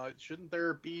 shouldn't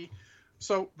there be...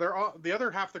 So the other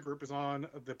half of the group is on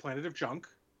the planet of junk,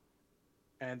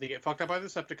 and they get fucked up by the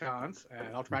Decepticons,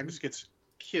 and Ultra Magnus gets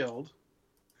killed.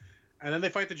 And then they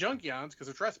fight the Junkions because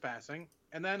they're trespassing,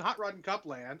 and then Hot Rod and Cup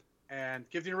land and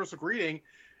give the universal greeting,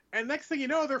 and next thing you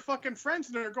know, they're fucking friends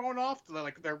and they're going off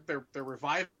to they're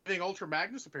reviving Ultra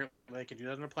Magnus. Apparently, they can do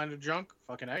that on a planet of junk.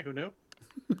 Fucking A, who knew?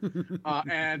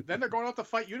 And then they're going off to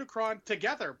fight Unicron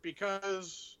together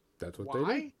because that's what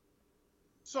they do.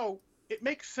 So it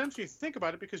makes sense when you think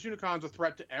about it because Unicron's a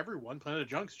threat to everyone. Planet of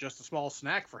Junk's just a small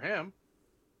snack for him.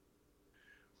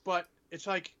 But it's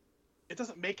like, it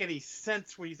doesn't make any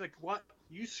sense when you think, what?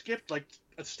 You skipped like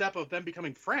a step of them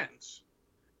becoming friends.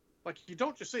 Like, you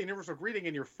don't just say universal greeting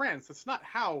and you're friends. That's not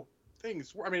how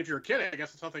things work. I mean, if you're a kid, I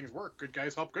guess that's how things work. Good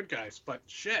guys help good guys. But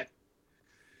shit.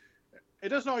 It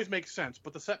doesn't always make sense,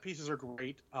 but the set pieces are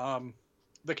great.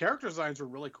 The character designs are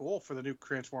really cool for the new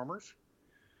Transformers.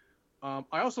 I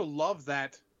also love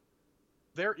that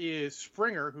there is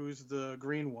Springer, who's the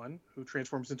green one, who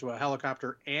transforms into a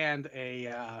helicopter and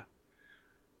a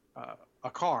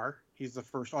car. He's the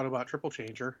first Autobot triple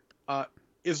changer.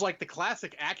 Is like the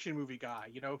classic action movie guy.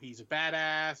 You know, he's a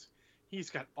badass. He's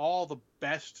got all the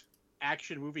best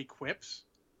action movie quips.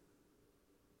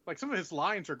 Like, some of his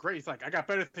lines are great. He's like, "I got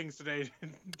better things today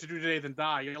to do today than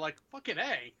die." You're like, fucking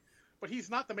A. But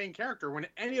he's not the main character. When in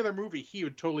any other movie, he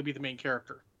would totally be the main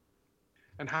character.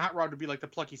 And Hot Rod would be like the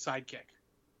plucky sidekick.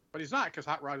 But he's not, because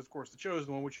Hot Rod is, of course, the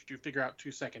chosen one, which you figure out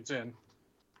 2 seconds in.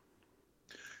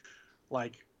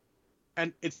 Like,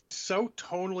 and it's so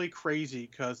tonally crazy,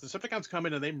 because the Decepticons come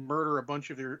in and they murder a bunch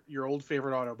of your old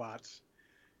favorite Autobots,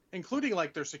 including,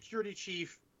 like, their security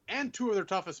chief and 2 of their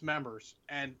toughest members.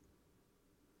 And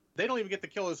they don't even get to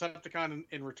kill the Decepticon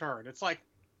in return. It's, like,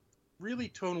 really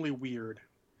tonally weird.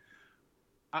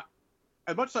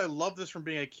 As much as I love this from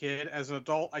being a kid, as an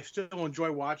adult, I still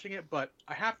enjoy watching it, but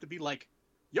I have to be like,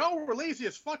 y'all were lazy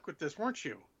as fuck with this, weren't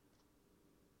you?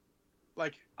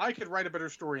 Like, I could write a better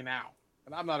story now,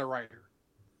 and I'm not a writer.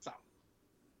 So.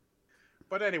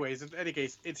 But anyways, in any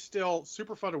case, it's still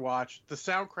super fun to watch. The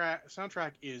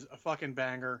soundtrack is a fucking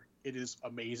banger. It is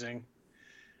amazing.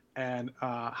 And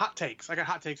hot takes. I got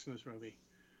hot takes in this movie.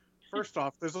 First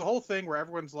off, there's a whole thing where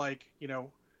everyone's like, you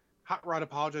know, Hot Rod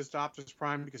apologized to Optimus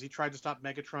Prime because he tried to stop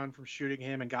Megatron from shooting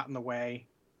him and got in the way.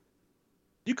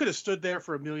 You could have stood there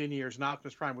for a million years and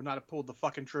Optimus Prime would not have pulled the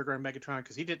fucking trigger on Megatron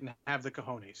because he didn't have the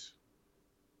cojones.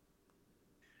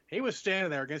 He was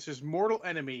standing there against his mortal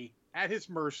enemy at his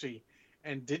mercy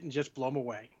and didn't just blow him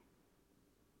away.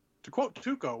 To quote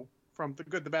Tuco from The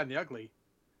Good, the Bad, and the Ugly,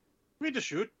 "You need to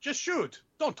shoot, just shoot.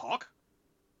 Don't talk."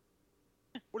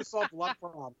 Would have solved a lot of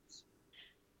problems.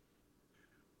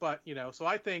 But, you know, so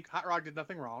I think Hot Rod did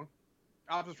nothing wrong.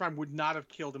 Optimus Prime would not have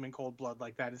killed him in cold blood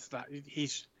like that.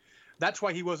 That's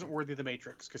why he wasn't worthy of the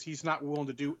Matrix, because he's not willing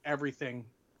to do everything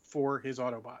for his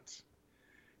Autobots.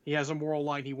 He has a moral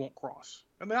line he won't cross.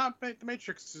 And the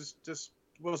Matrix just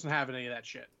wasn't having any of that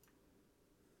shit.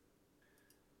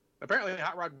 Apparently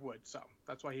Hot Rod would, so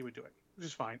that's why he would do it, which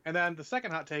is fine. And then the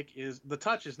second hot take is The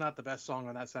Touch is not the best song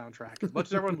on that soundtrack. As much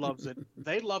as everyone loves it,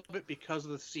 they love it because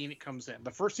of the scene it comes in.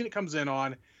 The first scene it comes in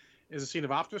on is a scene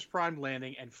of Optimus Prime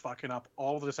landing and fucking up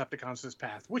all the Decepticons in his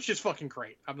path, which is fucking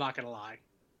great. I'm not going to lie.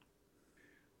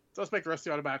 It does make the rest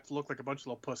of the Autobots look like a bunch of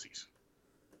little pussies.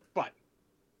 But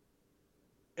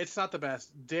it's not the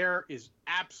best. Dare is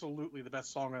absolutely the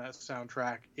best song on that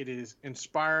soundtrack. It is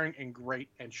inspiring and great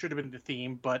and should have been the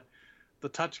theme, but The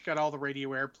Touch got all the radio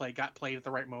airplay, got played at the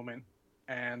right moment,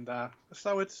 and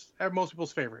so it's most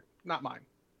people's favorite, not mine.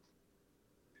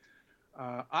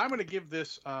 I'm going to give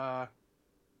this, from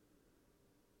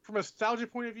a nostalgia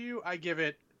point of view, I give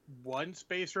it 1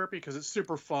 Space Herp because it's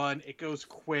super fun. It goes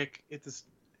quick.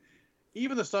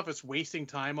 Even the stuff it's wasting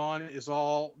time on is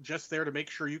all just there to make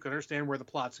sure you can understand where the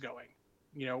plot's going.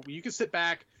 You know, you can sit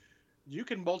back, you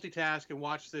can multitask and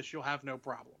watch this. You'll have no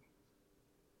problem.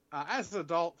 As an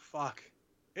adult, fuck.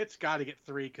 It's got to get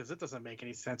 3 because it doesn't make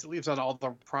any sense. It leaves out all the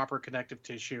proper connective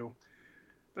tissue.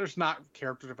 There's not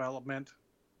character development,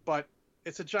 but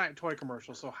it's a giant toy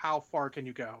commercial, so how far can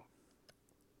you go?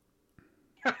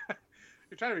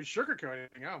 You're trying to be sugarcoating.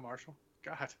 Oh, Marshall.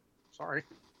 God. Sorry.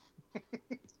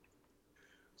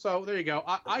 So there you go.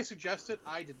 I suggest it.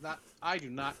 I do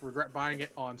not regret buying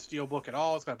it on Steelbook at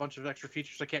all. It's got a bunch of extra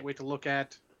features I can't wait to look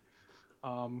at.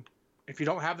 If you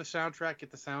don't have the soundtrack, get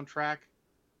the soundtrack.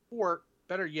 Or,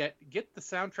 better yet, get the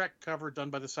soundtrack cover done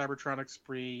by the Cybertronic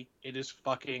Spree. It is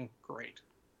fucking great.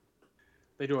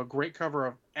 They do a great cover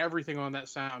of everything on that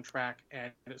soundtrack,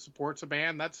 and it supports a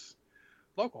band that's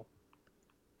local.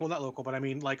 Well, not local, but I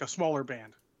mean like a smaller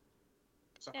band.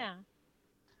 So. Yeah.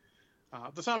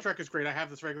 The soundtrack is great. I have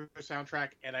this regular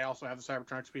soundtrack, and I also have the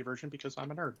Cybertronic Speed version because I'm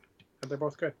a nerd. And they're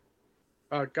both good.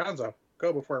 Gonzo,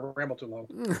 go before I ramble too long.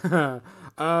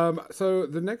 So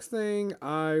the next thing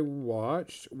I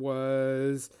watched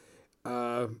was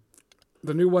the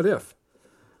new What If.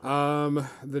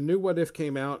 The new What If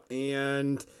came out,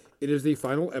 and it is the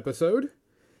final episode,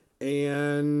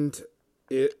 and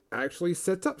it actually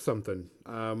sets up something.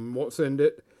 Won't send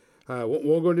it.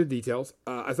 Won't go into details.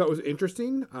 I thought it was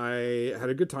interesting. I had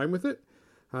a good time with it.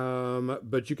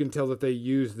 But you can tell that they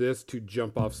use this to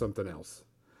jump off something else.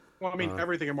 Well, I mean,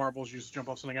 everything in Marvel's used to jump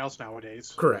off something else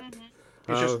nowadays. Correct.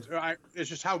 Mm-hmm. It's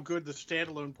just how good the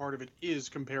standalone part of it is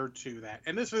compared to that.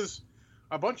 And this is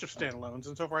a bunch of standalones,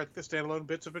 and so far the standalone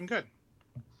bits have been good.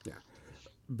 Yeah.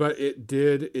 But it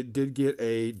did get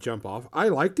a jump off. I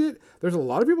liked it. There's a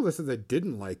lot of people that said they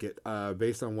didn't like it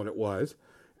based on what it was.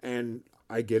 And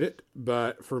I get it,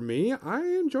 but for me, I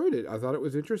enjoyed it. I thought it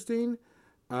was interesting.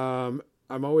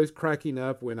 I'm always cracking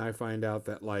up when I find out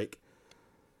that like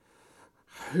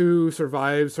who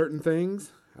survives certain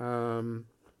things.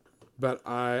 But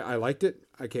I liked it.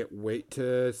 I can't wait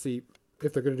to see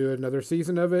if they're going to do another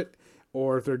season of it,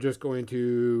 or if they're just going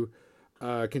to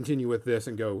continue with this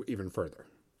and go even further.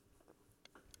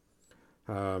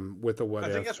 With the what I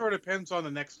if. think that sort of depends on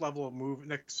the next level of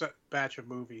next batch of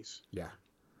movies. Yeah.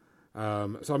 So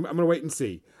I'm going to wait and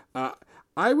see.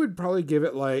 I would probably give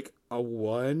it like a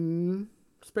 1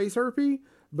 space herpy,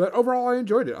 but overall I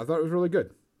enjoyed it. I thought it was really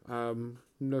good.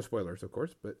 No spoilers, of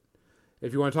course, but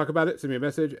if you want to talk about it, send me a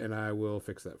message and I will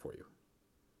fix that for you.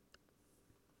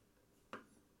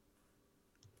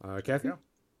 Kathy? Yeah.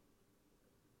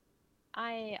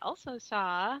 I also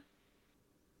saw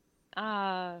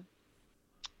The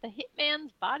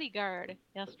Hitman's Bodyguard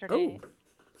yesterday. Oh,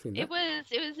 seen that. It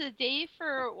was a day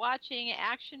for watching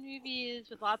action movies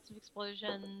with lots of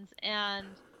explosions and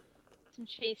some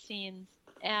chase scenes,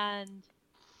 and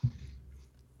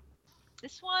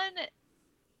this one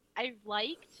I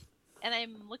liked, and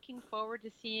I'm looking forward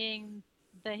to seeing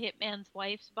The Hitman's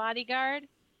Wife's Bodyguard.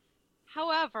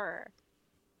 However,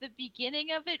 the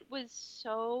beginning of it was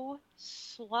so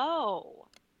slow.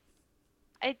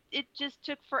 It just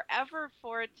took forever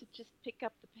for it to just pick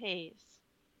up the pace.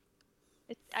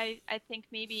 I think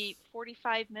maybe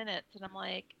 45 minutes, and I'm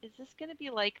like, is this going to be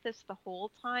like this the whole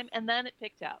time? And then it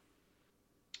picked up.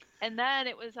 And then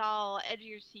it was all edge of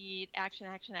your seat, action,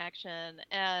 action, action,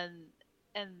 and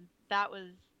that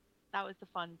was the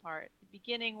fun part. The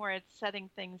beginning where it's setting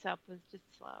things up was just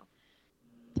slow.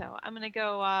 So I'm going to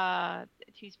go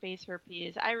 2 space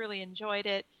herpes. I really enjoyed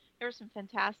it. There were some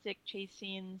fantastic chase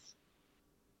scenes.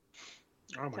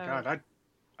 Oh my god, I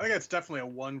think that's definitely a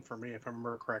 1 for me if I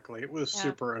remember correctly. It was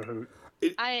super a hoot.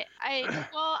 I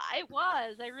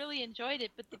really enjoyed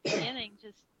it, but the beginning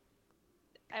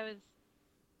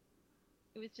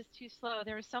it was just too slow.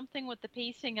 There was something with the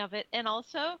pacing of it, and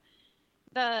also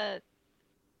the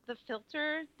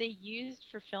filter they used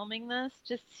for filming this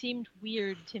just seemed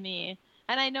weird to me.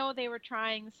 And I know they were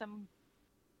trying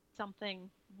something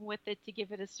with it to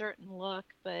give it a certain look,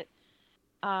 but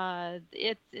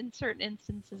it's in certain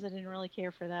instances I didn't really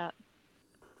care for that.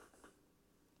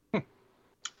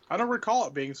 I don't recall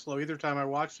it being slow either time I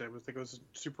watched it. I think it was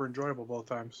super enjoyable both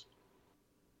times.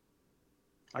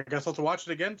 I guess I'll have to watch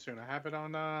it again soon. I have it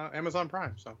on Amazon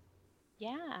Prime, so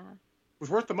Yeah. it was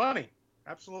worth the money.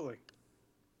 Absolutely.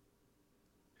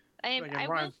 I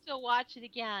will still watch it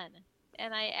again,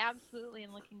 and I absolutely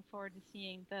am looking forward to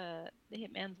seeing the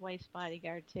Hitman's Wife's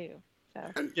Bodyguard too. So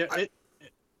Yeah,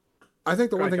 I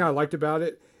think the one thing I liked about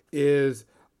it is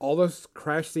all those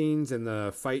crash scenes and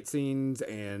the fight scenes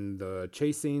and the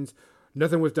chase scenes,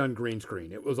 nothing was done green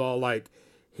screen. It was all like,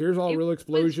 here's all real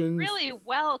explosions. It was really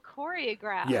well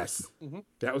choreographed. Yes. Mm-hmm.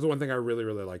 That was the one thing I really,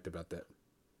 really liked about that.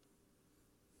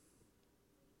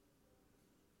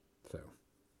 So,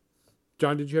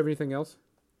 John, did you have anything else?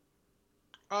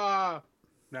 No.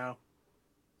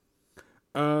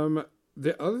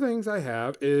 The other things I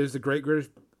have is the Great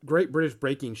British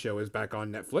Baking Show is back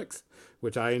on Netflix,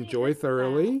 which I enjoy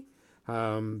thoroughly.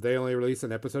 They only release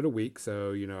an episode a week,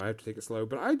 so I have to take it slow.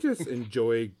 But I just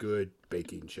enjoy good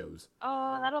baking shows.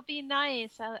 Oh, that'll be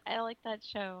nice. I like that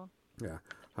show. Yeah.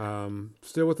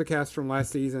 Still with the cast from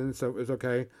last season, so it's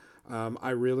okay.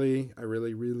 I really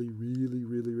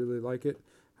like it.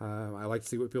 I like to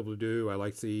see what people do. I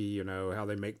like to see how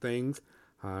they make things,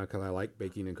 because I like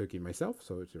baking and cooking myself,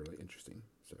 so it's really interesting.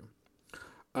 So.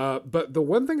 But the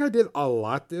one thing I did a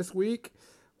lot this week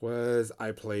was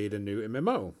I played a new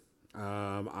MMO.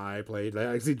 I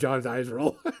see John's eyes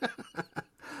roll.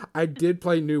 I did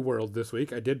play New World this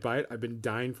week. I did buy it. I've been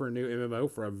dying for a new MMO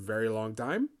for a very long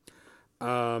time.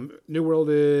 New World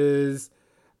is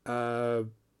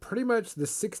pretty much the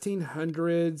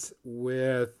 1600s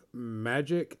with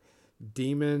magic,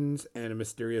 demons, and a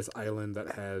mysterious island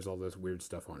that has all this weird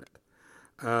stuff on it.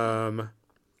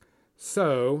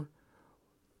 So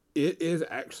it is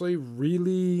actually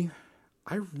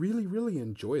I really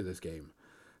enjoy this game.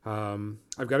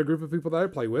 I've got a group of people that I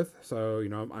play with, so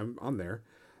I'm on there.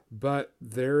 But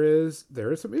there is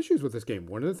some issues with this game.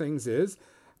 One of the things is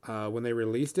when they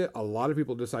released it, a lot of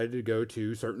people decided to go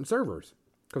to certain servers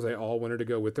because they all wanted to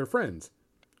go with their friends.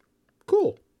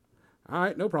 Cool. All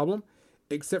right, no problem.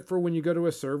 Except for when you go to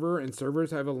a server, and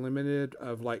servers have a limit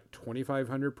of like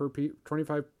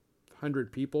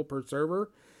 2,500 people per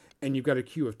server, and you've got a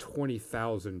queue of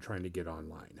 20,000 trying to get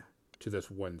online to this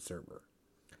one server.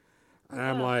 And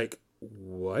I'm like,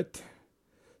 what?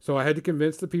 So I had to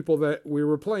convince the people that we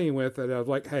were playing with that I was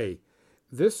like, hey,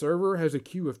 this server has a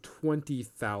queue of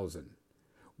 20,000.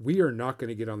 We are not going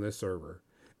to get on this server.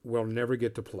 we'll never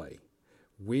get to play.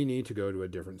 We need to go to a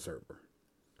different server.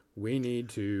 We need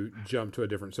to jump to a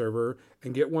different server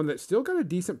and get one that's still got a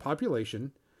decent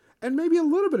population and maybe a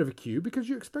little bit of a queue, because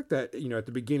you expect that, at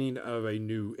the beginning of a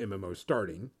new MMO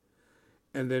starting,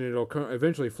 and then it'll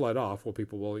eventually flood off while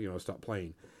people will, stop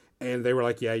playing. And they were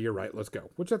like, yeah, you're right, let's go,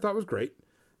 which I thought was great.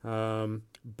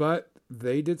 But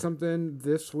they did something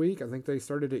this week. I think they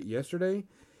started it yesterday.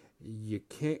 You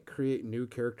can't create new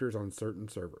characters on certain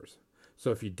servers. So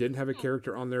if you didn't have a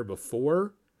character on there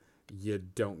before, you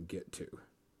don't get to.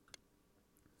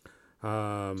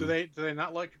 Do they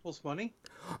not like people's money?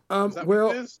 Is that well,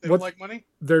 what it is? They don't like money?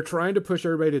 They're trying to push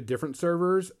everybody to different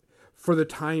servers for the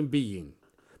time being,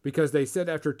 because they said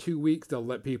after 2 weeks they'll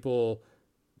let people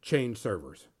change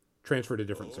servers, transfer to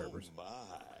different servers. My.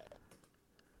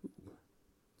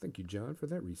 Thank you, John, for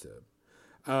that resub.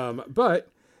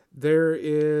 But there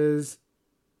is,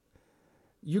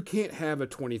 you can't have a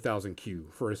 20,000 queue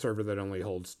for a server that only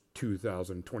holds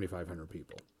 2,000, 2,500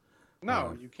 people.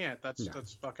 No, you can't. That's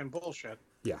fucking bullshit.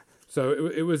 Yeah. So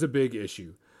it was a big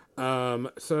issue.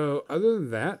 So other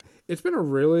than that, it's been a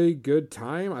really good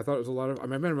time. I thought it was a lot of,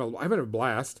 I'm having a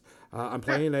blast. I'm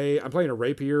playing a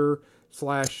rapier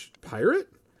 / pirate.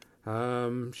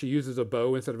 She uses a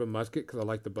bow instead of a musket, because I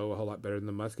like the bow a whole lot better than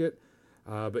the musket.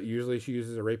 But usually she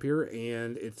uses a rapier,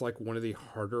 and it's like one of the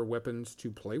harder weapons to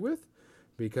play with,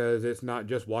 because it's not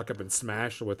just walk up and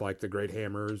smash with like the great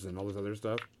hammers and all this other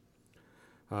stuff.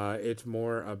 It's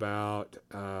more about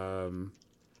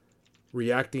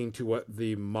reacting to what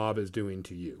the mob is doing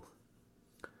to you,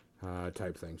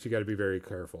 type thing. So you got to be very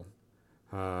careful.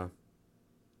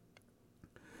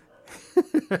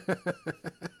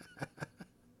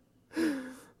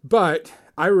 But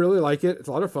I really like it. It's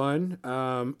a lot of fun.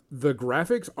 The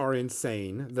graphics are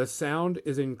insane. The sound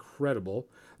is incredible.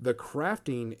 The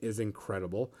crafting is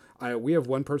incredible. We have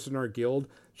one person in our guild.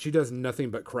 She does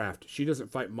nothing but craft. She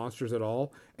doesn't fight monsters at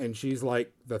all. And she's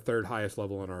like the 3rd highest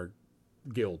level in our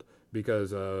guild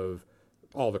because of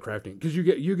all the crafting. Because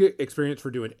you get experience for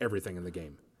doing everything in the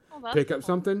game. Oh, Pick up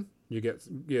something, you get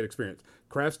experience.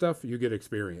 Craft stuff, you get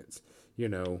experience.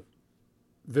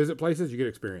 Visit places, you get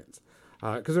experience.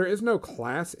 Because there is no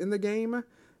class in the game.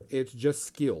 It's just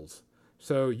skills.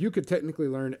 So you could technically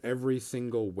learn every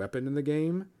single weapon in the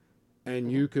game,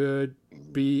 and you could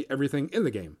be everything in the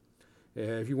game.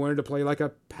 If you wanted to play like a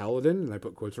paladin, and I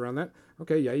put quotes around that,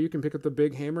 okay, yeah, you can pick up the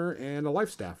big hammer and a life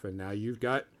staff, and now you've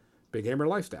got big hammer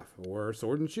life staff, or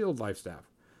sword and shield life staff.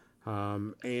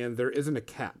 And there isn't a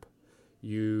cap.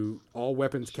 All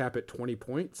weapons cap at 20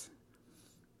 points,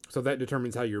 so that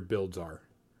determines how your builds are.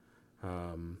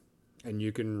 And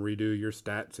you can redo your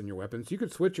stats and your weapons. You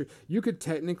could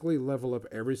technically level up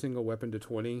every single weapon to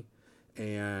 20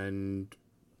 and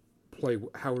play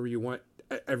however you want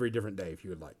every different day if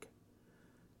you would like.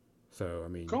 So, I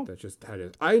mean, cool. That's just how it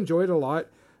is. I enjoy it a lot.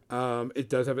 It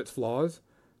does have its flaws.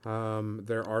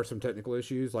 There are some technical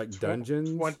issues like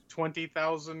dungeons.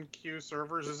 20,000 queue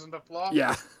servers isn't a flaw?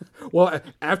 Yeah. Well,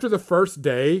 after the first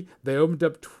day, they opened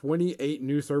up 28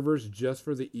 new servers just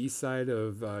for the east side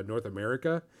of North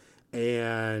America.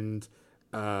 And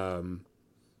that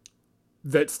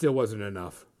still wasn't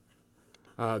enough.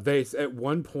 At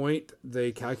one point,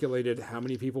 they calculated how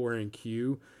many people were in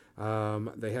queue.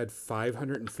 They had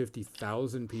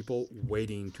 550,000 people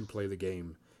waiting to play the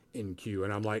game in queue.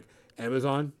 And I'm like,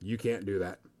 Amazon, you can't do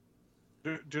that.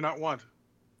 Do not want.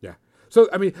 Yeah. So,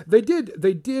 I mean, they did.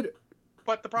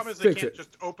 But the problem is they can't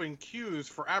just open queues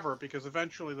forever, because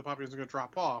eventually the population is going to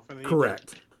drop off. And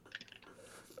Correct.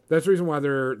 That's the reason why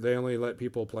they only let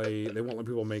people play. They won't let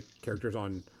people make characters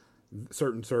on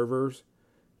certain servers,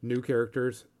 new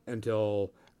characters,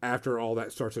 until after all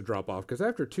that starts to drop off. Because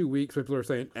after 2 weeks, people are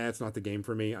saying, it's not the game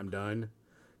for me. I'm done.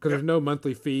 Because there's no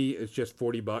monthly fee. It's just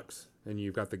 $40 and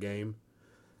you've got the game.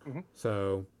 Mm-hmm.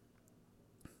 So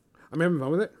I'm having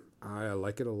fun with it. I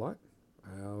like it a lot.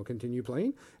 I'll continue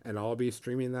playing, and I'll be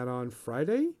streaming that on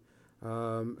Friday.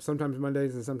 Sometimes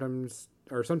Mondays and sometimes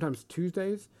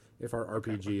Tuesdays if our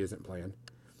RPG isn't playing.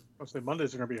 I'll say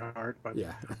Mondays are going to be hard, but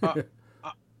yeah.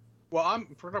 Well,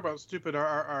 if we're talking about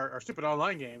our stupid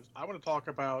online games, I want to talk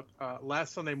about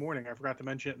last Sunday morning. I forgot to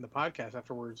mention it in the podcast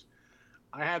afterwards.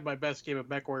 I had my best game of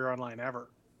MechWarrior Online ever.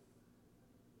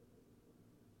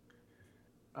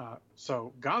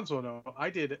 So Gonzo, no, I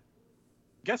did.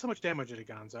 Guess how much damage I did,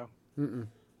 Gonzo? Mm-mm.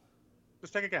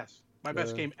 Just take a guess. My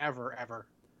best game ever.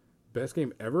 Best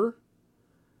game ever?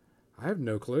 I have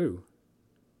no clue.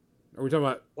 Are we talking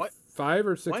about what? 5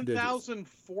 or 6 digits?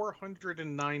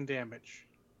 1,409 damage.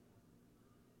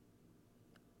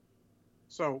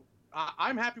 So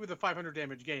I'm happy with the 500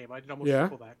 damage game. I did almost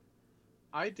triple that.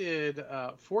 I did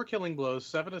 4 killing blows,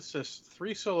 7 assists,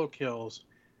 3 solo kills,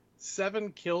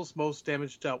 7 kills most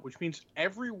damage dealt, which means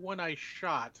everyone I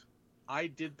shot, I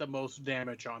did the most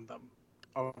damage on them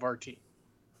of our team.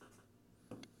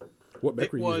 What mech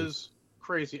It were you using? was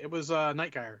crazy. It was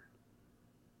Nightgyre.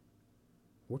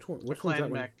 Which one? It's a Which one's that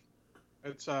clan one? mech.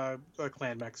 It's a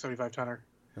clan mech, 75 tonner.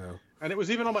 Oh. And it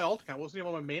was even on my alt account. It wasn't even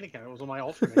on my main account. It was on my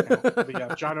alternate account.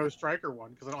 The John O. Striker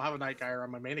one, because I don't have a Nightgyre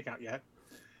on my main account yet.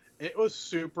 It was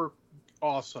super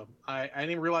awesome. I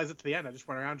didn't even realize it to the end. I just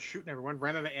went around shooting everyone,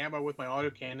 ran out of ammo with my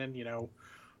autocannon,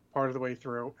 part of the way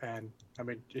through. And, I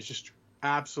mean, it's just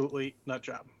absolutely nut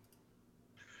job.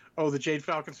 Oh, the Jade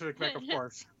Falcon Civic mech, of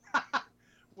course.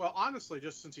 Well, honestly,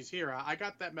 just since he's here, I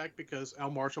got that mech because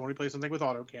L. Marshall only plays something with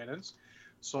autocannons.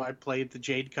 So I played the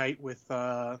Jade Kite with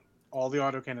all the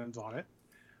autocannons on it.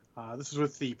 This is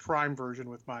with the Prime version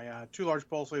with my 2 large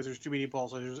pulse lasers, 2 medium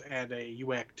pulse lasers, and a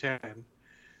UAC-10.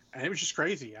 And it was just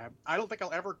crazy. I don't think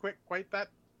I'll ever quit quite that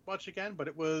much again, but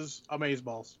it was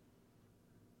amazeballs.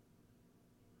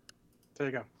 There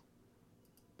you go.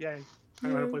 Yay. I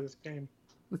know how to play this game.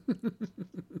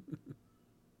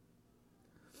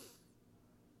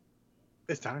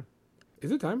 It's time.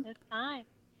 Is it time? It's time.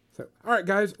 So, all right,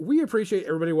 guys, we appreciate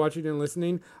everybody watching and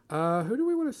listening. Who do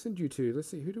we want to send you to? Let's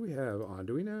see. Who do we have on?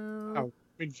 Do we know? Oh, I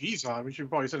mean, V's on. We should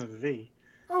probably send it to V.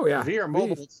 Oh, yeah. V or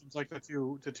mobile, V. it seems like the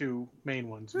two main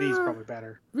ones. V's probably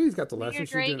better. V's got the Your lesson.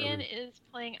 She's doing Dragon it. is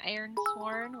playing Iron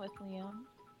Sworn with Liam.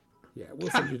 Yeah,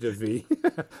 we'll send you to V.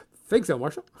 Thanks, El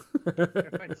Marshall. Yeah,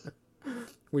 thanks.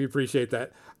 We appreciate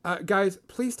that. Guys,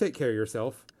 please take care of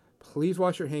yourself. Please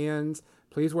wash your hands.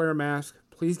 Please wear a mask.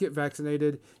 Please get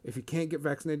vaccinated. If you can't get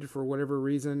vaccinated for whatever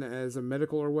reason, as a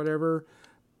medical or whatever,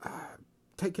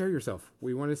 take care of yourself.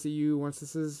 We want to see you once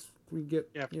we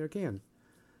get, can.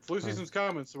 Flu season's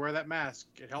coming, so wear that mask.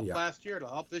 It helped last year. It'll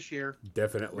help this year.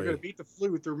 Definitely. We're going to beat the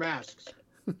flu through masks.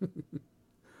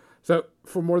 So,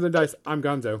 for More Than Dice, I'm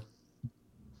Gonzo.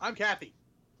 I'm Kathy.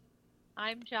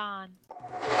 I'm John.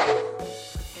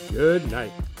 Good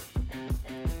night.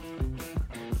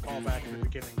 Call back to the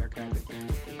beginning there, Kathy.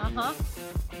 Uh-huh.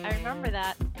 I remember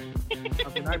that. I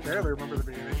mean, I barely remember the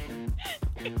beginning.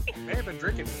 May have been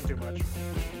drinking too much.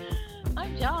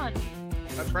 I'm John.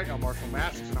 That's right, now, Marshall.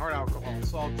 Masks and hard alcohol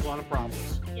solves a lot of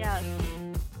problems. Yes.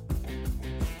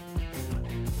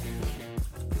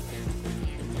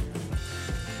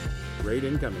 Raid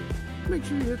incoming. Make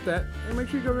sure you hit that, and make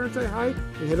sure you go over and say hi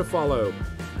and hit a follow.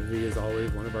 V is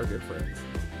always one of our good friends.